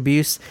drug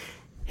abuse.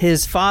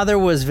 His father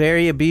was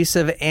very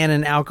abusive and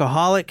an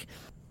alcoholic.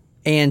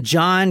 And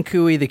John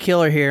Cooey, the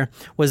killer here,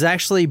 was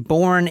actually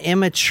born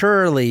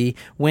immaturely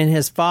when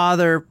his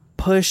father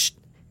pushed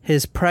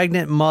his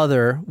pregnant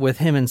mother, with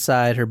him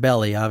inside her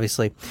belly,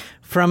 obviously,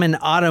 from an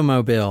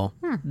automobile.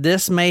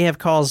 This may have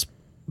caused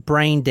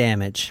brain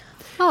damage.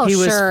 Oh, He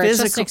was sure. It's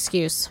just physical- an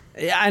excuse.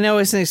 I know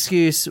it's an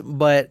excuse,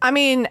 but I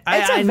mean,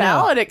 it's I a know.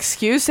 valid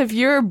excuse if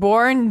you're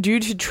born due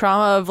to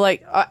trauma of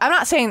like. I'm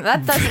not saying that.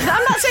 I'm not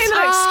saying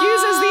that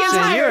excuses the So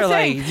entire you're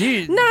thing. like,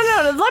 you-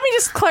 No. Let me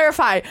just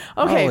clarify.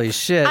 Okay. Holy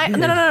shit.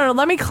 No.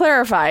 Let me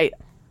clarify.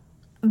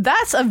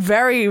 That's a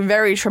very,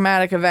 very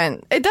traumatic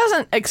event. It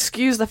doesn't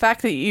excuse the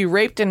fact that you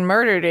raped and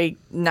murdered a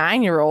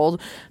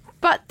 9-year-old,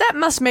 but that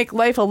must make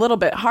life a little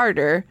bit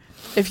harder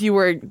if you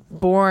were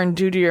born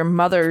due to your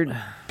mother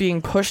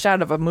being pushed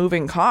out of a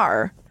moving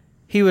car.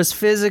 he was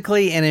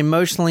physically and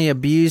emotionally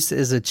abused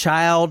as a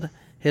child.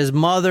 His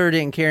mother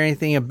didn't care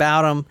anything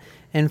about him.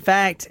 In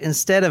fact,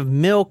 instead of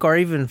milk or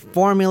even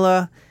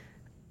formula,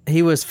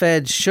 he was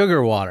fed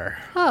sugar water.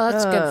 Oh,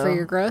 that's good for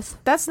your growth.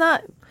 That's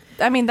not.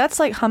 I mean, that's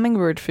like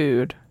hummingbird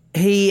food.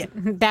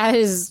 That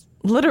is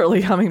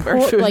Literally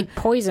hummingbird food. like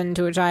poison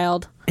to a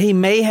child. He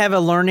may have a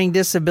learning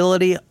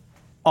disability,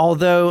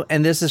 although,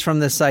 and this is from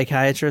the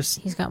psychiatrist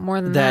He's got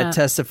more than that that.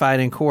 testified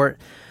in court,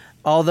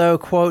 although,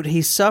 quote,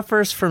 he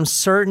suffers from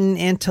certain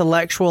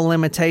intellectual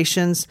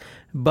limitations,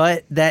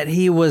 but that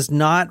he was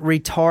not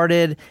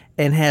retarded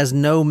and has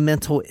no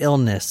mental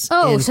illness.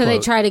 Oh, end so they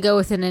quote. try to go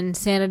with an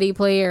insanity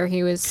plea, or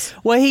he was.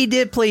 Well, he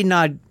did plead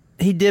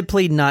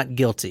not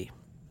guilty.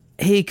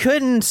 He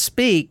couldn't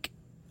speak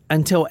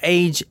until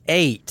age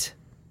 8.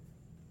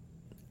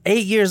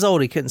 8 years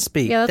old, he couldn't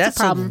speak. Yeah, that's a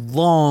problem.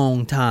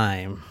 long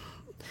time.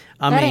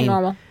 I That mean, ain't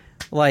normal.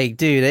 like,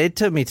 dude, it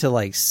took me to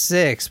like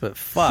 6, but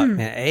fuck,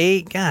 man,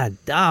 8, god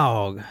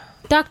dog.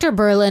 Dr.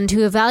 Berland,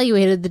 who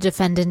evaluated the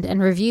defendant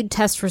and reviewed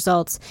test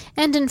results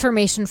and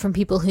information from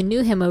people who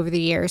knew him over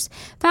the years,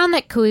 found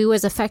that Cooey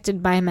was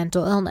affected by a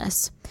mental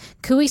illness.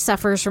 Cooey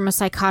suffers from a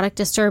psychotic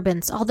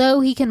disturbance.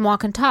 Although he can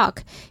walk and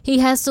talk, he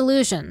has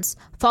delusions,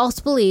 false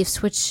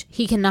beliefs which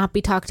he cannot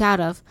be talked out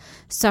of,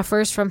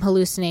 suffers from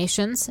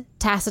hallucinations,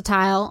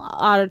 tactile,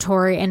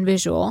 auditory, and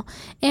visual,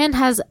 and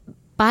has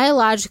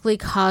biologically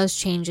caused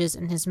changes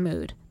in his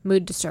mood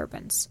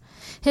disturbance.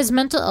 His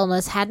mental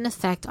illness had an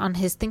effect on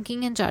his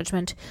thinking and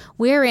judgment,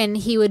 wherein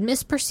he would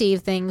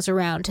misperceive things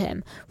around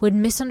him, would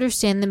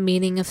misunderstand the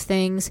meaning of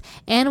things,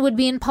 and would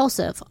be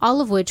impulsive,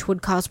 all of which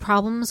would cause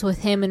problems with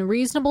him in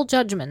reasonable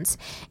judgments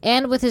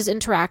and with his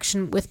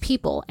interaction with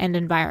people and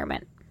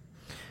environment.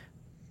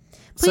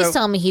 Please So-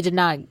 tell me he did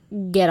not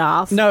get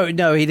off. No,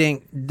 he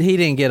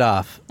didn't get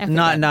off. Okay,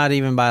 not good. not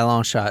even by a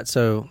long shot.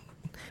 So,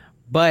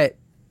 but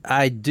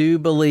I do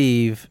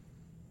believe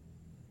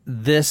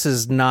this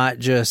is not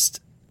just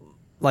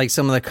like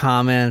some of the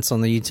comments on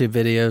the YouTube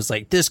videos,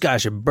 like this guy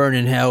should burn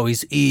in hell,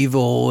 he's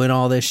evil and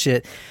all this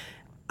shit.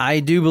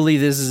 I do believe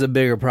this is a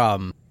bigger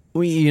problem.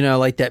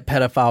 Like that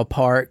Pedophile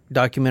Park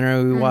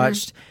documentary we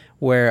watched,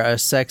 where a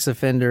sex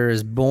offender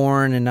is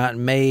born and not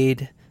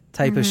made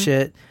type of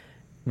shit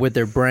with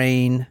their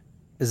brain.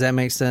 Does that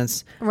make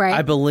sense? Right.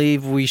 I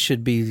believe we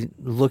should be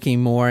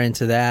looking more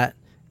into that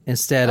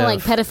instead Like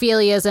of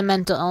pedophilia is a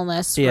mental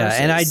illness. yeah.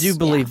 And I versus- do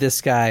believe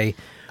this guy.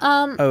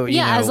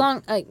 as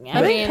long. I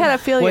think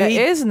pedophilia Well, he-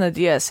 is in the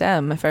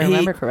DSM, if I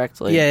remember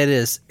correctly. Yeah, it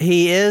is.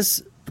 He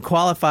is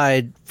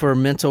qualified for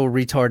mental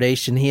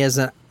retardation. He has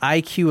an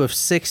IQ of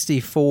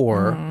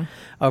 64,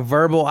 a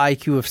verbal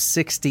IQ of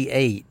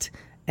 68,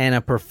 and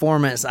a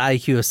performance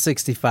IQ of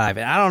 65.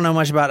 And I don't know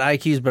much about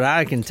IQs, but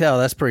I can tell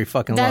that's pretty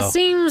fucking That low.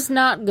 seems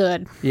not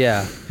good.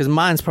 Yeah, because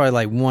mine's probably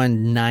like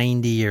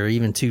 190 or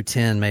even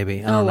 210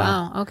 maybe. I Oh don't know.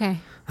 wow. Okay.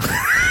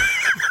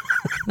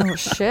 Oh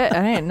shit!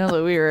 I didn't know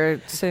that we were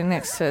sitting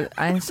next to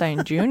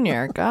Einstein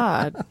Jr.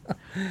 God,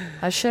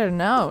 I should have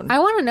known. I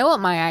want to know what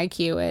my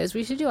IQ is.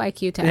 We should do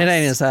IQ tests. It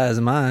ain't as high as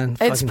mine.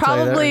 It's Fucking tell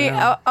you that probably right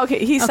now.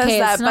 okay. He says Okay,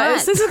 that, it's but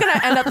not this is going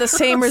to end up the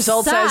same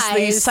results as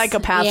the Size.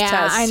 psychopath yeah,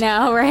 test. I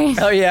know, right?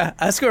 Oh yeah,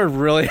 I scored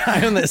really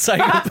high on that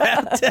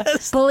psychopath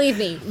test. Believe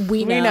me,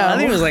 we know. know. I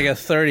think it was like a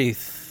 30.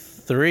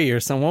 23 or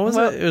something. What was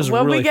it? It was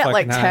well, really we get fucking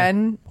like high.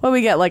 10. Well,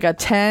 we get like a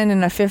 10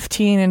 and a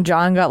 15, and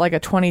John got like a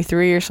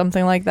 23 or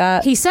something like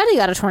that. He said he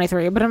got a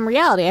 23, but in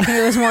reality, I think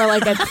it was more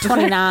like a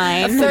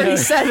 29.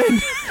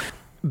 37.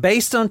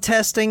 Based on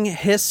testing,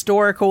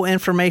 historical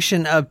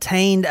information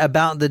obtained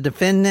about the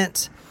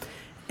defendant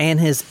and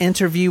his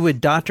interview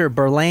with Dr.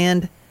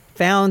 Berland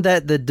found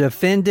that the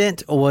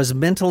defendant was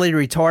mentally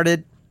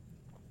retarded,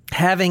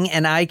 having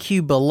an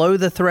IQ below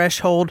the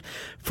threshold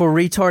for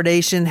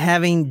retardation,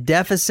 having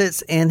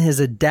deficits in his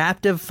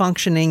adaptive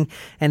functioning,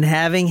 and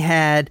having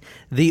had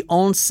the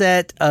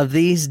onset of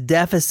these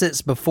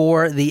deficits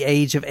before the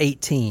age of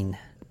 18.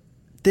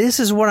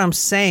 This is what I'm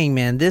saying,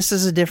 man. This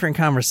is a different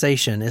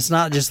conversation. It's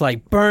not just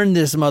like, burn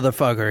this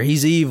motherfucker,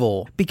 he's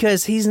evil.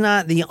 Because he's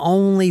not the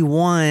only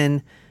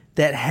one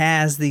that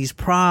has these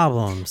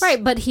problems.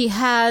 Right, but he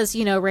has,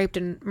 raped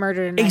and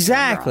murdered and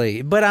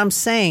exactly. But I'm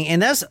saying,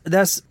 and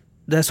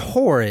that's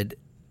horrid.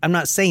 I'm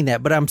not saying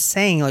that, but I'm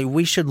saying like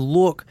we should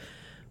look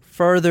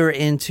further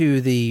into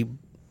the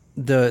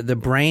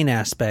brain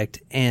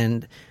aspect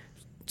and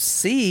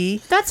see.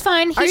 That's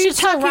fine. He Are you should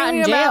still rot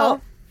in talking jail.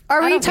 about?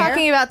 Are we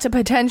talking about to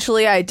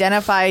potentially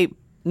identify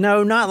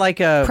No, not like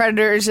a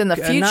predators in the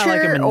future, not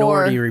like a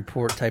Minority or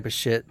Report type of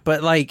shit.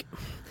 But like,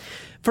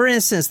 for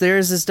instance,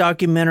 there's this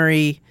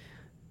documentary.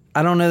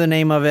 I don't know the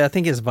name of it. I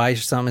think it's Vice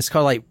or something. It's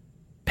called like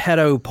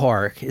Pedo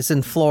Park. It's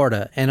in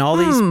Florida, and all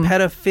these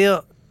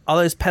all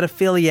those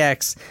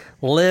pedophiliacs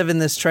live in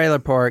this trailer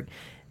park.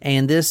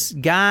 And this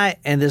guy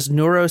and this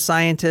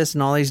neuroscientist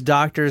and all these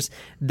doctors,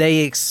 they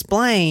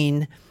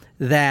explain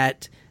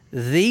that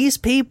these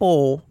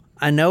people,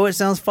 I know it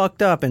sounds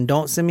fucked up, and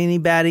don't send me any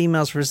bad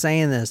emails for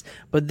saying this,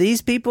 but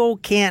these people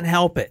can't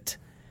help it.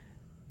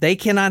 They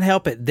cannot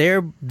help it.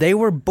 They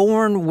were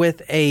born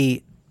with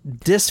a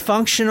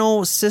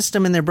dysfunctional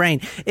system in their brain.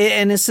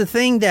 And it's the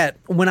thing that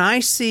when I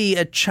see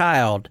a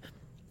child,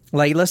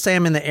 like let's say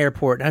I'm in the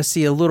airport and I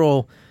see a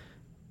little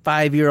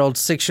 5-year-old,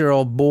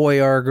 6-year-old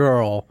boy or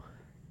girl,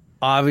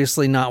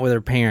 obviously not with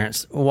their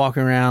parents,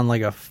 walking around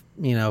like a,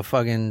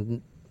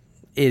 fucking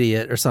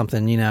idiot or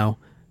something,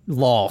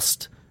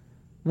 lost.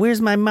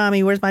 Where's my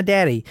mommy? Where's my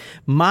daddy?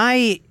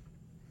 My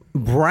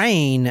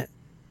brain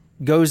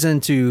goes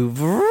into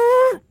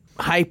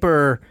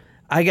hyper,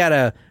 I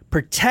gotta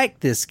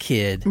protect this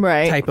kid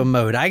type of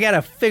mode. I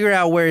gotta figure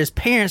out where his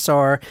parents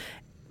are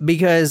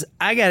because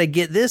I gotta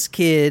get this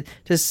kid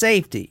to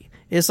safety.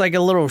 It's like a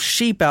little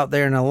sheep out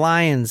there in a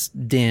lion's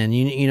den.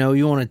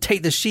 You want to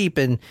take the sheep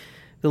and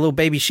the little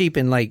baby sheep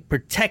and like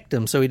protect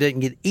him so he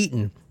doesn't get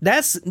eaten.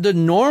 That's the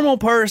normal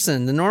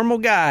person, the normal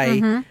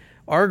guy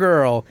or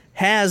girl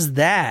has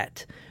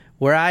that,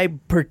 where I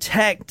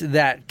protect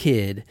that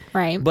kid.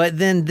 Right. But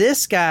then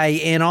this guy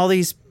and all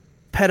these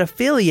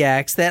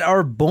pedophiliacs that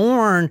are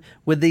born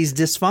with these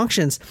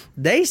dysfunctions,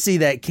 they see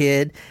that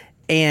kid,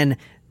 and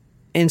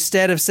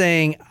instead of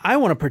saying, I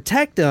want to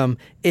protect them,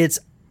 it's,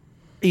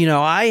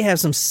 I have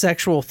some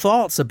sexual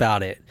thoughts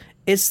about it.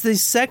 It's the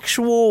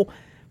sexual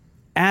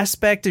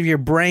aspect of your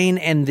brain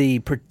and the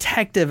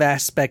protective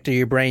aspect of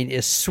your brain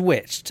is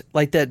switched.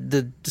 Like that,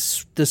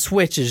 the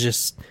switch is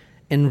just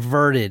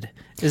inverted.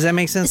 Does that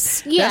make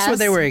sense? Yes, that's what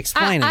they were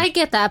explaining. I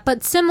get that,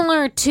 but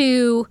similar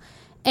to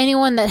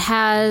anyone that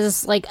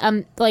has like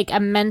a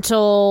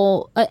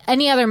mental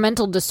any other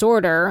mental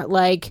disorder,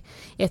 like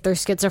if they're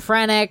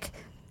schizophrenic,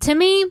 to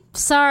me,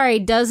 sorry,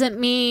 doesn't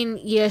mean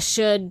you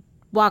should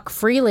walk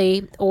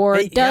freely,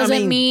 or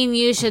doesn't mean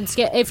you should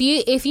if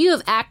you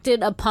have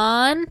acted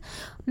upon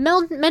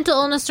mental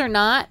illness or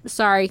not.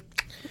 Sorry.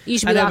 You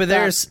should be locked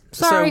up.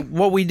 Sorry. So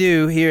what we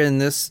do here in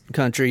this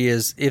country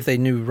is if they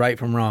knew right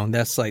from wrong,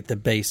 that's like the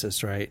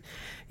basis, right?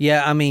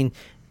 Yeah, I mean,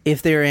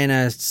 if they're in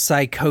a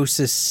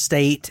psychosis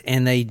state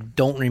and they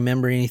don't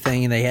remember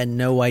anything and they had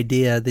no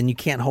idea, then you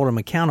can't hold them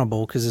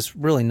accountable because it's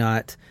really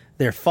not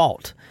their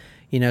fault.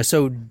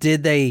 So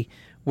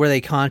were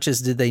they conscious?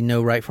 Did they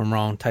know right from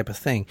wrong type of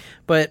thing?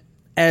 But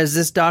as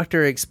this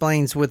doctor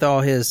explains with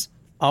all his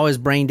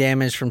brain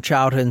damage from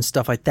childhood and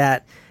stuff like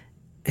that,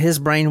 his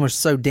brain was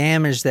so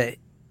damaged that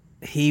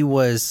he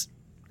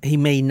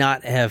may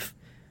not have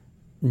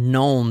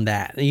known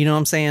that. You know what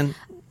I'm saying?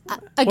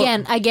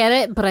 Again, I get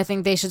it, but I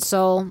think they should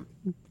still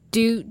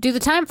do the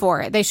time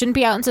for it. They shouldn't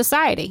be out in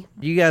society.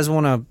 You guys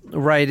want to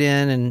write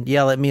in and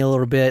yell at me a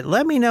little bit?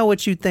 Let me know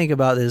what you think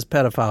about this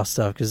pedophile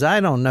stuff, because I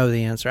don't know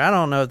the answer. I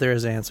don't know if there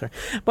is an answer.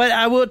 But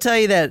I will tell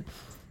you that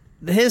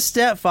his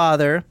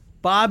stepfather,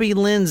 Bobby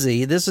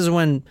Lindsay, this is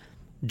when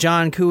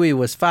John Couey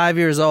was 5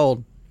 years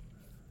old,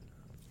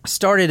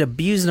 started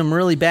abusing him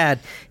really bad.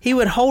 He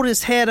would hold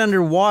his head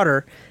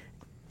underwater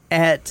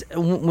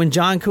when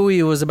John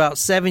Couey was about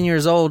 7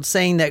 years old,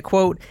 saying that,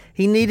 quote,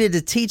 he needed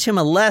to teach him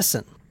a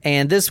lesson.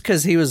 And this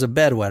because he was a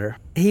bedwetter.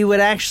 He would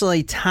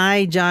actually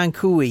tie John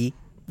Couey,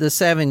 the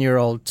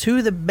 7-year-old,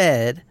 to the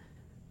bed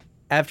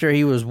after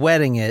he was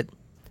wetting it,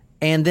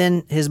 and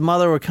then his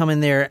mother would come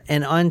in there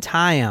and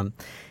untie him.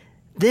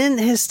 Then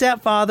his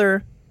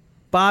stepfather,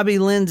 Bobby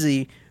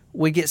Lindsay,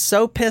 would get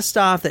so pissed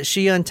off that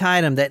she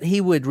untied him that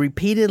he would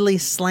repeatedly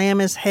slam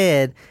his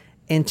head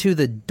into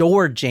the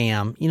door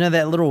jamb. You know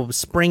that little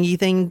springy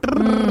thing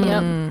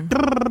Yep.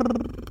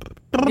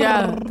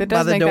 Yeah, that does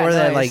by the make door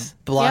that noise. like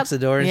blocks Yep.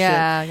 the door and shit?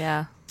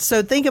 Yeah.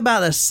 So think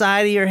about the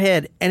side of your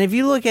head. And if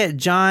you look at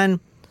John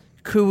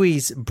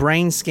Cooey's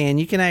brain scan,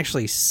 you can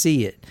actually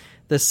see it.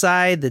 The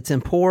side, the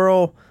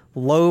temporal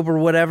lobe or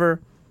whatever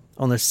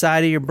on the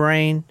side of your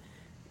brain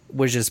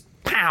was just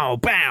pow,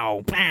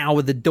 pow, pow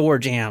with the door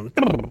jamb.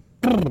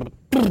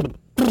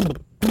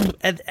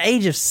 At the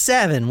age of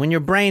 7, when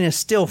your brain is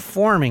still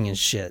forming and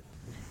shit,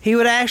 he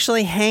would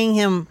actually hang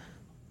him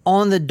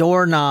on the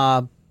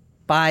doorknob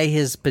by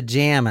his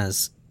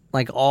pajamas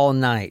like all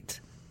night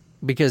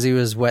because he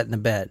was wet in the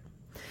bed.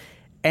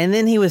 And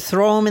then he would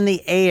throw him in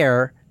the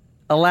air,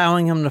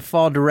 allowing him to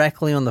fall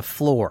directly on the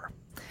floor.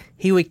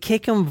 He would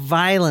kick him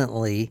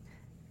violently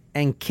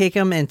and kick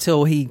him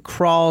until he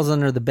crawls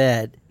under the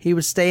bed. He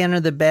would stay under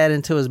the bed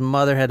until his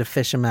mother had to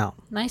fish him out.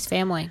 Nice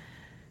family.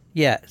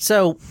 Yeah.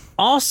 So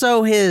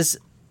also his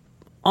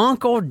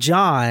Uncle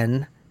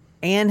John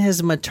and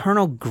his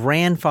maternal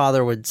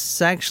grandfather would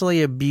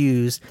sexually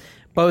abuse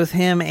both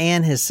him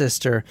and his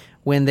sister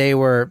when they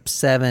were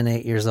 7,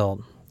 8 years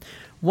old.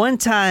 One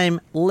time,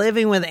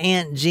 living with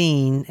Aunt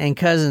Jean and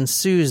cousin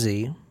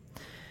Susie,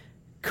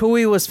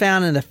 Cooey was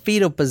found in a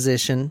fetal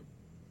position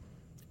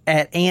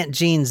at Aunt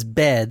Jean's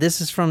bed.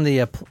 This is from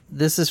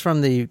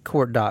the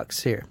court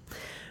docs here.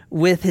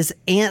 With his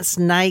aunt's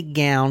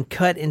nightgown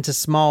cut into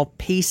small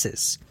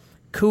pieces.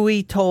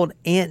 Cooey told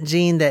Aunt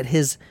Jean that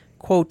his,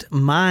 quote,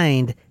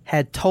 mind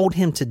had told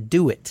him to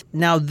do it.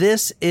 Now,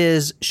 this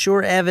is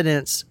sure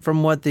evidence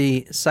from what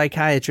the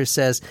psychiatrist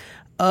says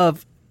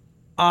of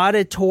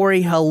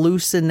auditory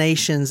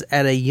hallucinations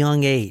at a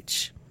young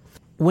age.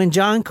 When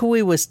John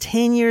Cooey was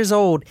 10 years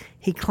old,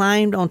 he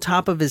climbed on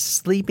top of his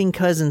sleeping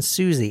cousin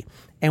Susie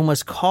and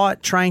was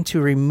caught trying to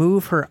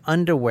remove her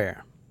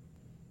underwear.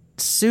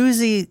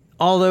 Susie,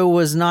 although,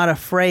 was not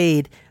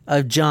afraid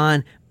of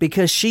John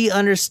because she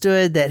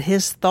understood that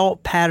his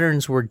thought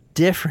patterns were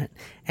different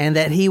and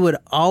that he would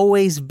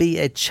always be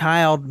a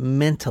child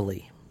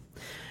mentally.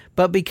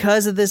 But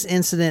because of this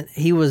incident,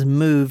 he was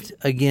moved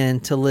again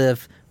to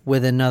live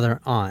with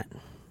another aunt.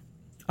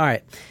 All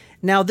right.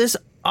 Now, this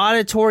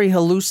auditory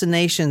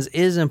hallucinations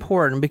is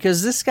important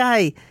because this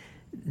guy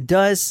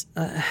does,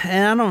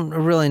 and I don't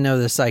really know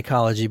the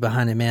psychology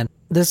behind it, man.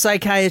 The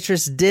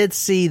psychiatrist did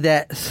see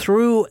that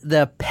through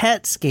the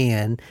PET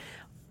scan,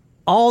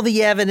 all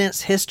the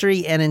evidence,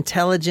 history, and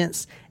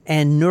intelligence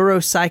and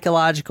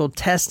neuropsychological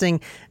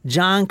testing,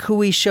 John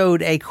Cooey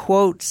showed a,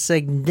 quote,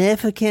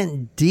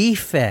 significant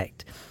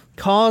defect,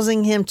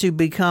 causing him to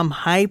become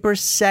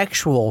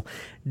hypersexual,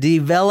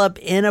 develop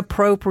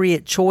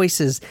inappropriate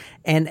choices,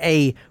 and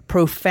a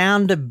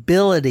profound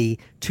ability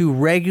to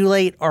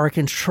regulate or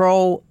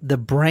control the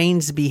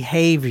brain's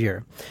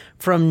behavior.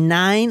 From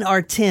 9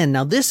 or 10,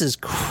 now this is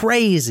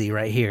crazy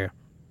right here.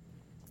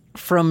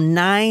 From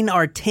 9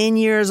 or 10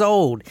 years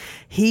old,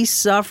 he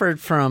suffered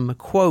from,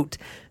 quote,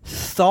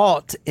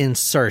 thought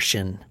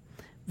insertion,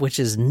 which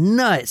is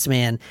nuts,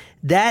 man.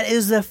 That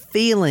is the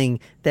feeling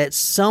that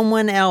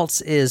someone else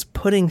is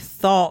putting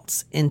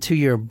thoughts into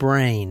your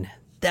brain.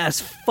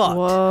 That's fucked.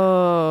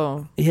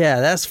 Whoa.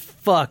 Yeah, that's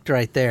fucked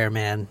right there,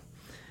 man.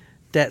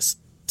 That's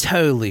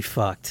totally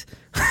fucked.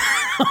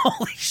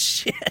 Holy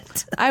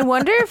shit. I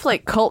wonder if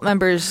like cult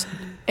members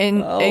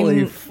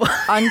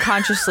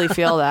unconsciously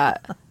feel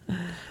that.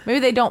 Maybe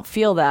they don't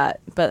feel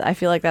that, but I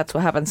feel like that's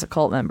what happens to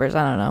cult members.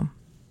 I don't know.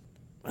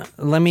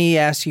 Let me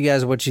ask you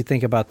guys what you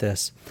think about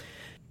this.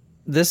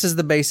 This is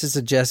the basis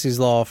of Jesse's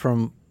Law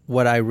from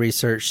what I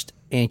researched.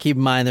 And keep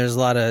in mind, there's a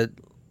lot of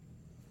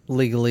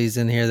legalese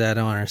in here that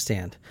I don't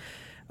understand.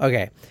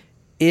 Okay.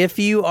 If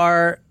you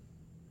are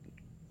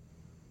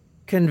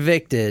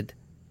convicted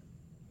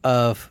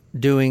of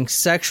doing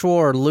sexual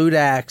or lewd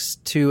acts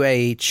to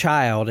a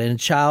child, and a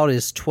child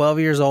is 12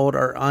 years old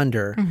or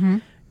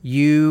under,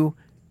 you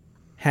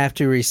have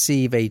to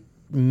receive a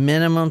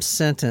minimum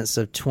sentence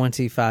of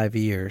 25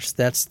 years.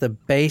 That's the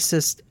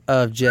basis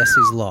of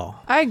Jesse's Law.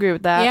 I agree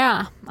with that.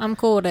 Yeah, I'm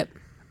cool with it.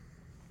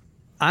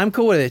 I'm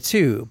cool with it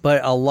too,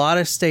 but a lot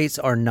of states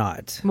are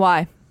not.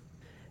 Why?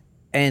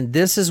 And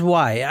this is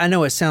why. I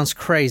know it sounds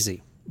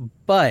crazy,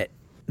 but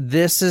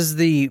this is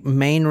the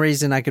main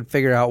reason I could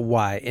figure out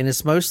why. And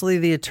it's mostly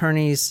the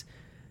attorneys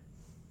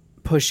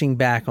pushing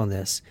back on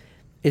this.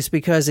 It's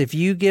because if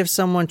you give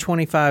someone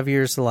 25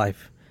 years to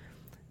life,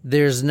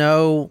 there's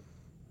no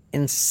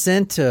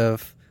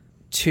incentive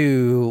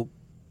to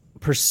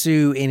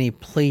pursue any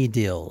plea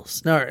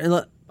deals.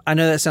 No, I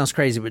know that sounds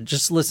crazy, but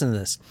just listen to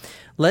this.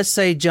 Let's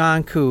say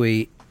John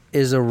Cooey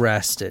is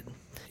arrested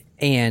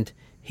and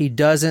he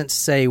doesn't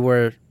say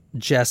where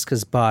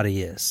Jessica's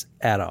body is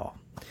at all.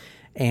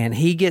 And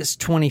he gets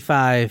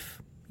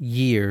 25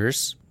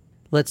 years.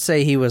 Let's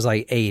say he was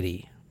like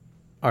 80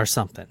 or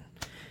something.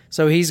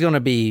 So he's going to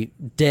be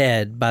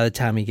dead by the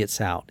time he gets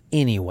out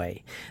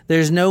anyway.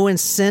 There's no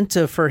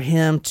incentive for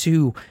him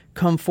to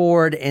come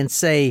forward and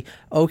say,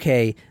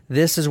 okay,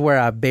 this is where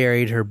I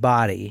buried her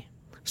body.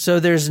 So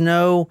there's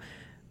no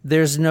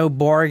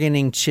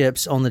bargaining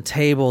chips on the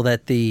table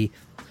that the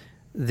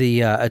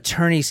the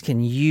attorneys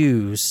can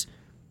use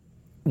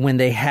when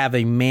they have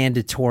a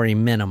mandatory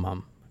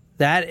minimum.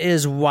 That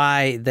is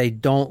why they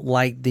don't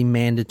like the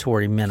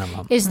mandatory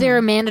minimum. Is there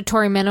a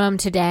mandatory minimum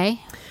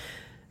today?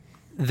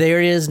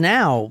 There is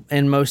now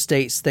in most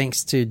states,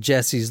 thanks to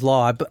Jesse's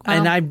law.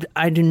 And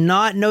I do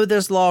not know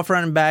this law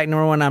front and back.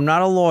 Number one, I'm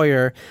not a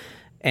lawyer.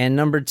 And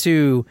number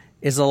two,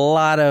 it's a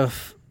lot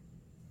of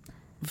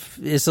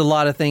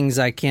things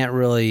I can't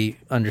really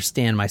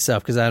understand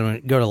myself because I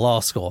don't go to law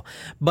school.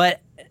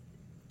 But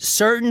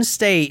certain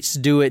states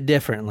do it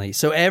differently.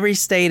 So every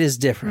state is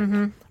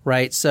different,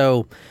 right?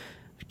 So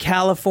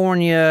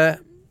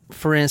California,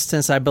 for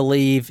instance, I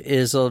believe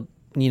is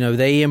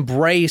they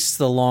embrace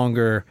the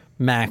longer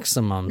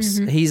maximums.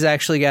 He's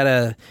actually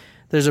got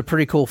there's a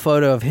pretty cool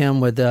photo of him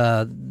with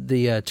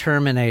the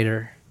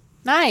Terminator.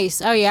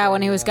 Nice. Oh, yeah,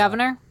 when he was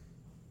governor?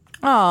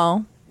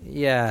 Oh.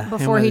 Yeah.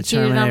 Before he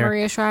cheated on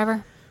Maria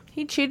Shriver?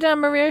 He cheated on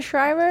Maria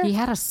Shriver? He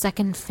had a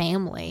second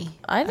family.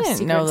 I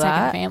didn't know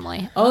that. Second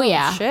family. Oh,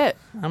 yeah. Shit.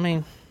 I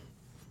mean,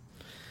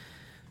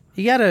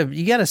 you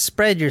gotta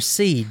spread your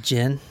seed,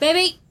 Jen.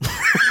 Baby.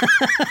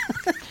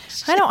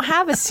 I don't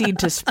have a seed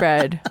to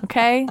spread,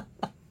 okay?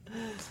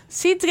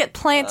 Seeds get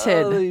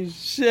planted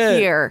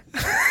here.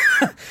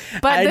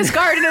 But this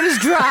garden is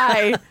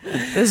dry.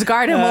 This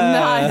garden will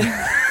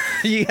not.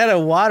 You gotta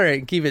water it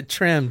and keep it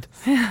trimmed.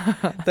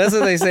 That's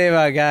what they say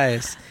about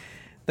guys.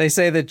 They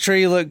say the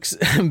tree looks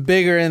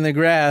bigger in the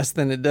grass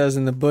than it does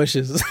in the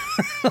bushes.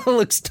 It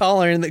looks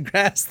taller in the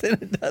grass than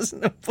it does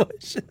in the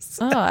bushes.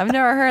 Oh, I've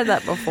never heard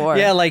that before.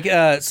 Yeah, like,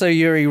 so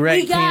you're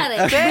erecting... We got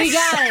it. We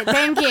got it.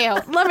 Thank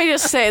you. Let me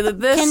just say that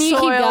this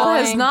soil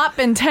has not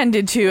been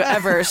tended to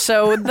ever.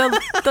 So it's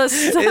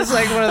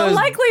like one of those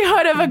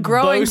likelihood of a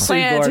growing Bosu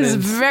plant gardens. is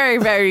very,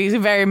 very,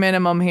 very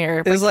minimum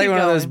here. But It's like keep one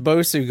of going. those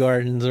Bosu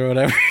gardens or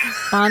whatever.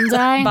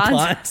 Bonsai?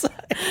 Bonsai.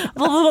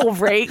 The little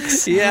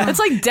rakes. Yeah. It's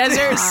like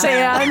desert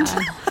sand.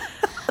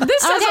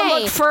 This doesn't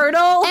Okay. look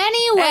fertile.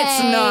 Anyway.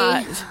 It's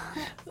not.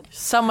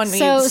 Someone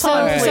So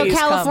please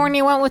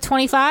California went with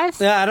 25?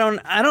 Yeah,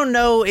 I don't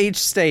know each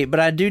state, but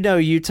I do know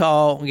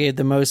Utah gave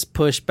the most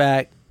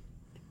pushback.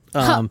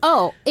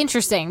 Oh,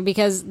 interesting,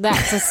 because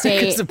that's a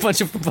state. It's a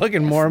bunch of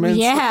fucking Mormons.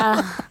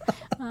 Yeah.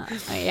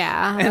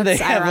 Yeah. And they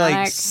that's have like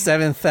ironic.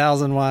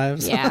 7,000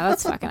 wives. Yeah,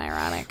 that's fucking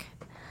ironic.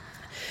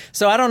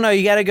 So I don't know.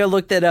 You got to go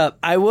look that up.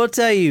 I will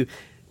tell you,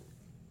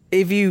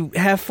 if you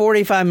have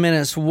 45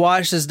 minutes,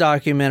 watch this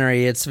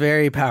documentary. It's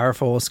very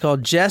powerful. It's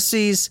called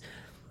Jesse's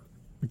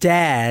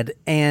Dad.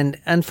 And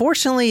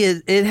unfortunately,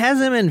 it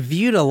hasn't been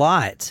viewed a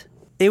lot.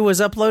 It was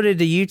uploaded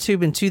to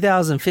YouTube in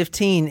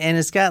 2015, and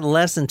it's got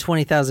less than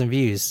 20,000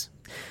 views.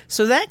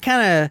 So that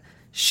kind of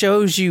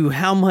shows you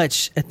how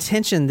much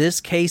attention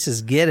this case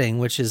is getting,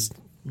 which is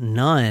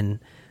none.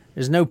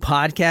 There's no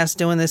podcast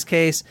doing this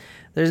case.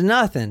 There's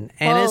nothing.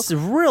 And it's a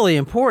really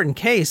important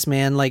case,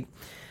 man. Like,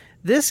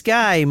 this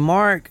guy,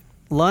 Mark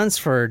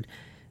Lunsford,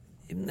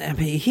 I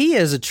mean, he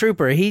is a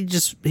trooper.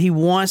 He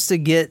wants to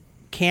get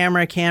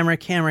camera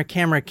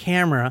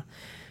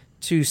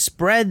to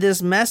spread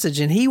this message.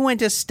 And he went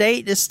to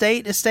state to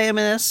state to state. I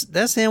mean,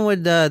 that's him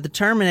with the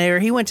Terminator.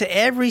 He went to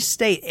every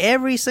state,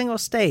 every single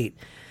state.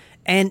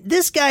 And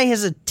this guy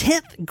has a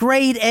 10th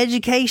grade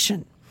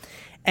education.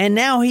 And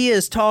now he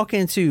is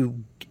talking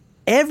to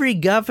every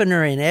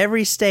governor in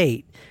every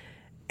state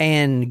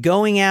and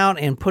going out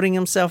and putting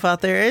himself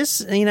out there.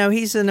 He's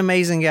an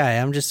amazing guy.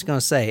 I'm just going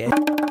to say it.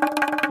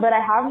 But I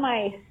have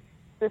my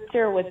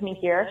sister with me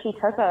here. She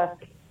took a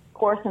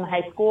course in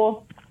high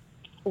school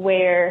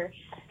where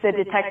the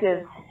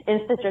detectives in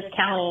Citrus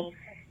County.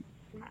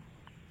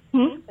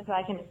 If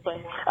I can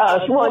explain.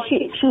 Well,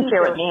 she's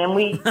here with me, and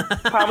we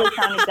probably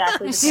sound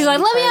exactly the same. She's like,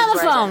 let me on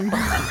the phone.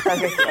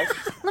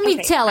 phone. Let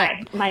me tell her.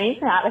 My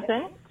name's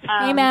Madison.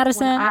 Hey,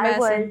 Madison. When Hi, I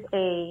was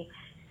a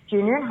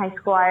junior in high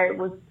school, I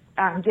was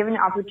given the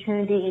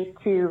opportunity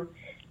to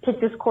take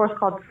this course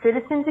called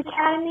Citizens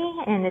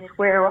Academy, and it's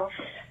where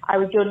I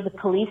would go to the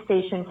police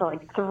station for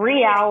like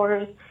 3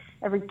 hours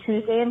every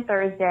Tuesday and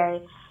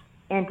Thursday,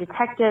 and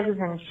detectives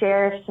and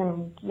sheriffs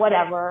and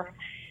whatever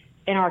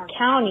in our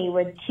county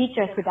would teach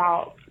us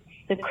about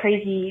the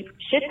crazy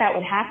shit that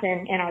would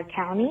happen in our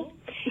county.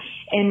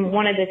 And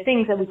one of the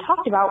things that we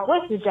talked about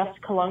was the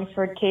Jessica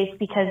Lunsford case,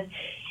 because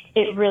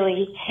it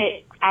really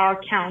hit our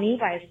county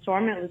by a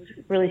storm. It was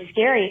really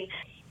scary.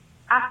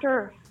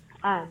 After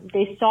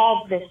they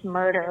solved this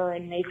murder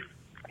and they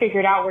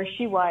figured out where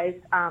she was,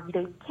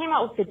 they came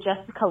out with the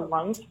Jessica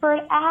Lunsford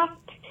Act.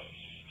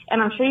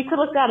 And I'm sure you could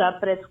look that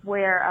up, but it's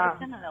where... I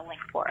sent a link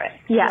for it.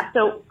 Yeah,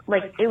 so,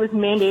 like, it was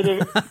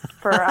mandated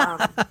for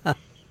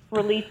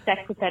released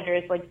sex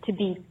offenders, like, to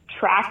be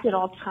tracked at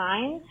all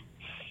times.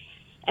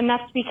 And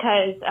that's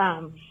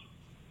because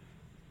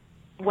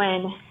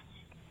when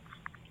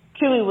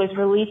Chewy was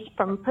released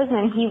from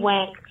prison, he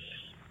went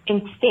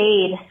and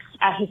stayed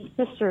at his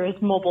sister's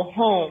mobile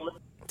home.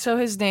 So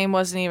his name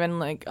wasn't even,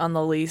 like, on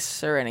the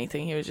lease or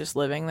anything. He was just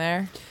living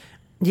there?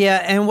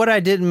 Yeah, and what I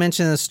didn't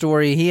mention in the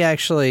story, he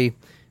actually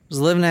was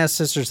living at his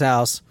sister's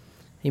house.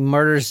 He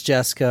murders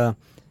Jessica,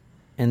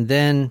 and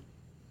then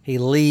He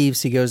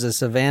leaves. He goes to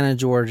Savannah,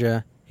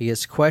 Georgia. He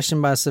gets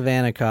questioned by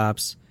Savannah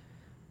cops.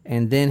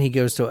 And then he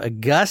goes to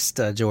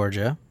Augusta,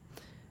 Georgia.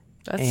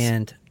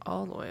 That's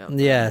all the way up.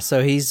 Yeah,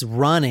 so he's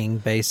running,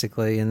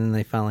 basically, and then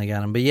they finally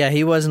got him. But yeah,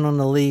 he wasn't on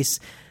the lease.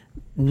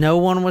 No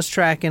one was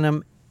tracking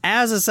him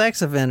as a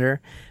sex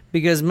offender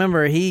because,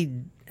 remember, he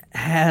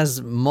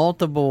has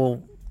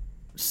multiple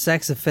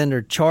sex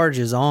offender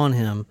charges on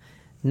him.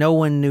 No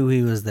one knew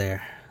he was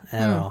there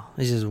at all.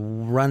 He's just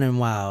running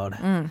wild.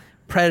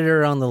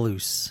 Predator on the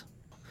loose.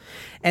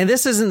 And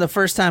this isn't the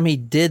first time he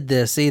did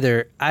this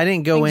either. I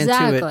didn't go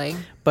into it.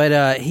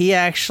 But he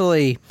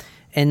actually,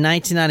 in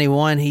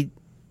 1991,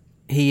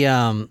 he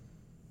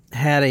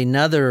had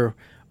another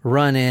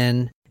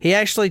run-in. He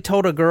actually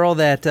told a girl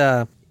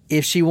that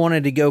if she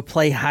wanted to go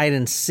play hide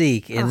and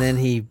seek, and then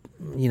he,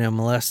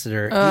 molested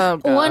her. Oh,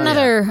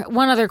 God.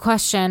 One other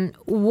question.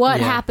 What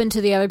happened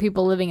to the other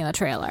people living in the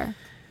trailer?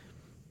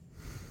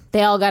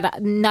 They all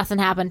got nothing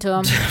happened to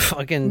them.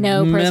 Fucking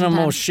no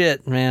minimal time.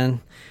 shit, man.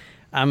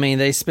 I mean,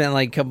 they spent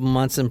like a couple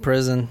months in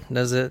prison.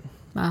 Does it?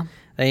 Wow.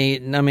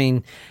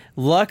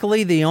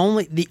 Luckily, the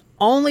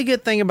only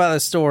good thing about the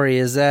story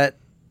is that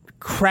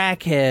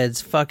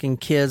crackheads' fucking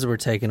kids were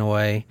taken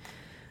away.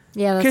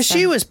 Yeah, because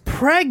she was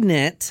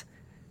pregnant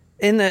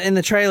in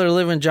the trailer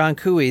living John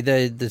Cooey,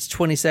 this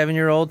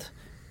 27-year-old,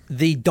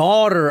 the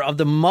daughter of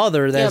the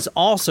mother that's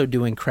also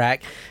doing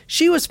crack.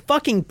 She was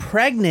fucking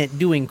pregnant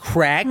doing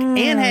crack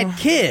and had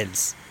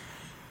kids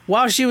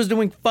while she was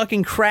doing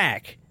fucking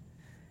crack.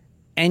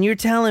 And you're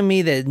telling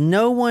me that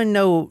no one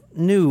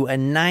knew a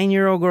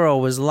 9-year-old girl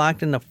was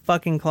locked in the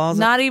fucking closet?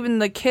 Not even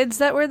the kids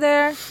that were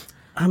there?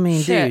 I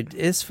mean, Shit. dude,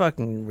 it's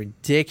fucking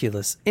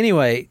ridiculous.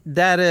 Anyway,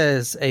 that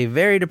is a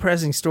very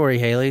depressing story,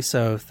 Haley,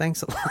 so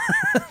thanks a lot.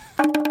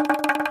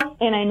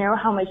 And I know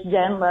how much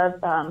Jen loves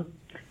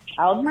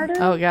child murder.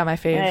 Oh, yeah, my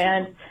fave.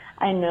 And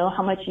I know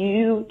how much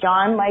you,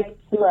 John, like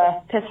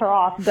to piss her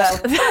off. So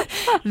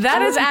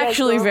that is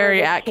actually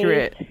very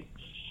accurate. Case.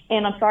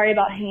 And I'm sorry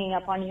about hanging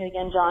up on you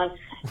again, John.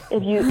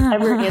 If you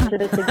ever answer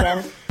this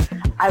again,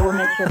 I will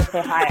make sure to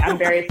say hi. I'm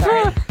very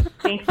sorry.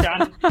 Thanks,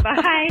 John.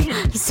 Bye.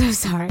 So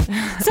sorry.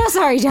 So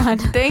sorry, John.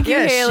 Thank you,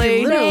 Haley.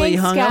 She literally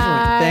Thanks, hung up on me.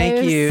 guys.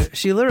 Thank you.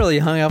 She literally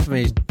hung up on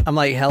me. I'm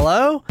like,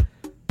 hello?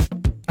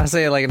 I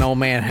say it like an old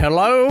man.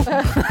 Hello?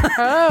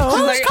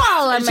 Who's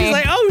calling me? She's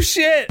like, oh,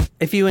 shit.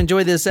 If you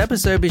enjoyed this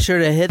episode, be sure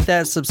to hit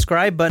that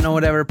subscribe button on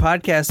whatever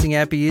podcasting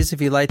app you use.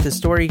 If you like this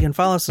story, you can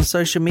follow us on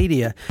social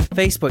media,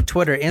 Facebook,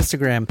 Twitter,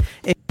 Instagram.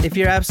 If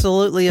you're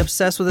absolutely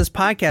obsessed with this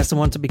podcast and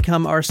want to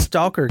become our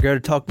stalker, go to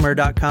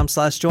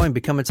talkmurder.com/join.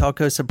 Become a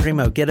Talko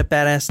Supremo. Get a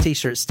badass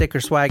t-shirt, sticker,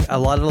 swag, a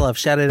lot of love.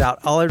 Shout it out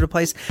all over the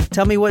place.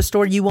 Tell me what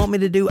story you want me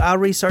to do. I'll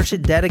research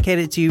it, dedicate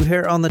it to you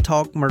here on the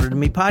Talk Murder to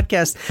Me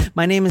podcast.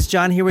 My name is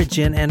John here with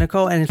Jen and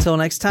Nicole. And until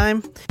next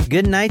time,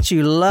 good night,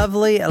 you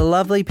lovely,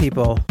 lovely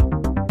people.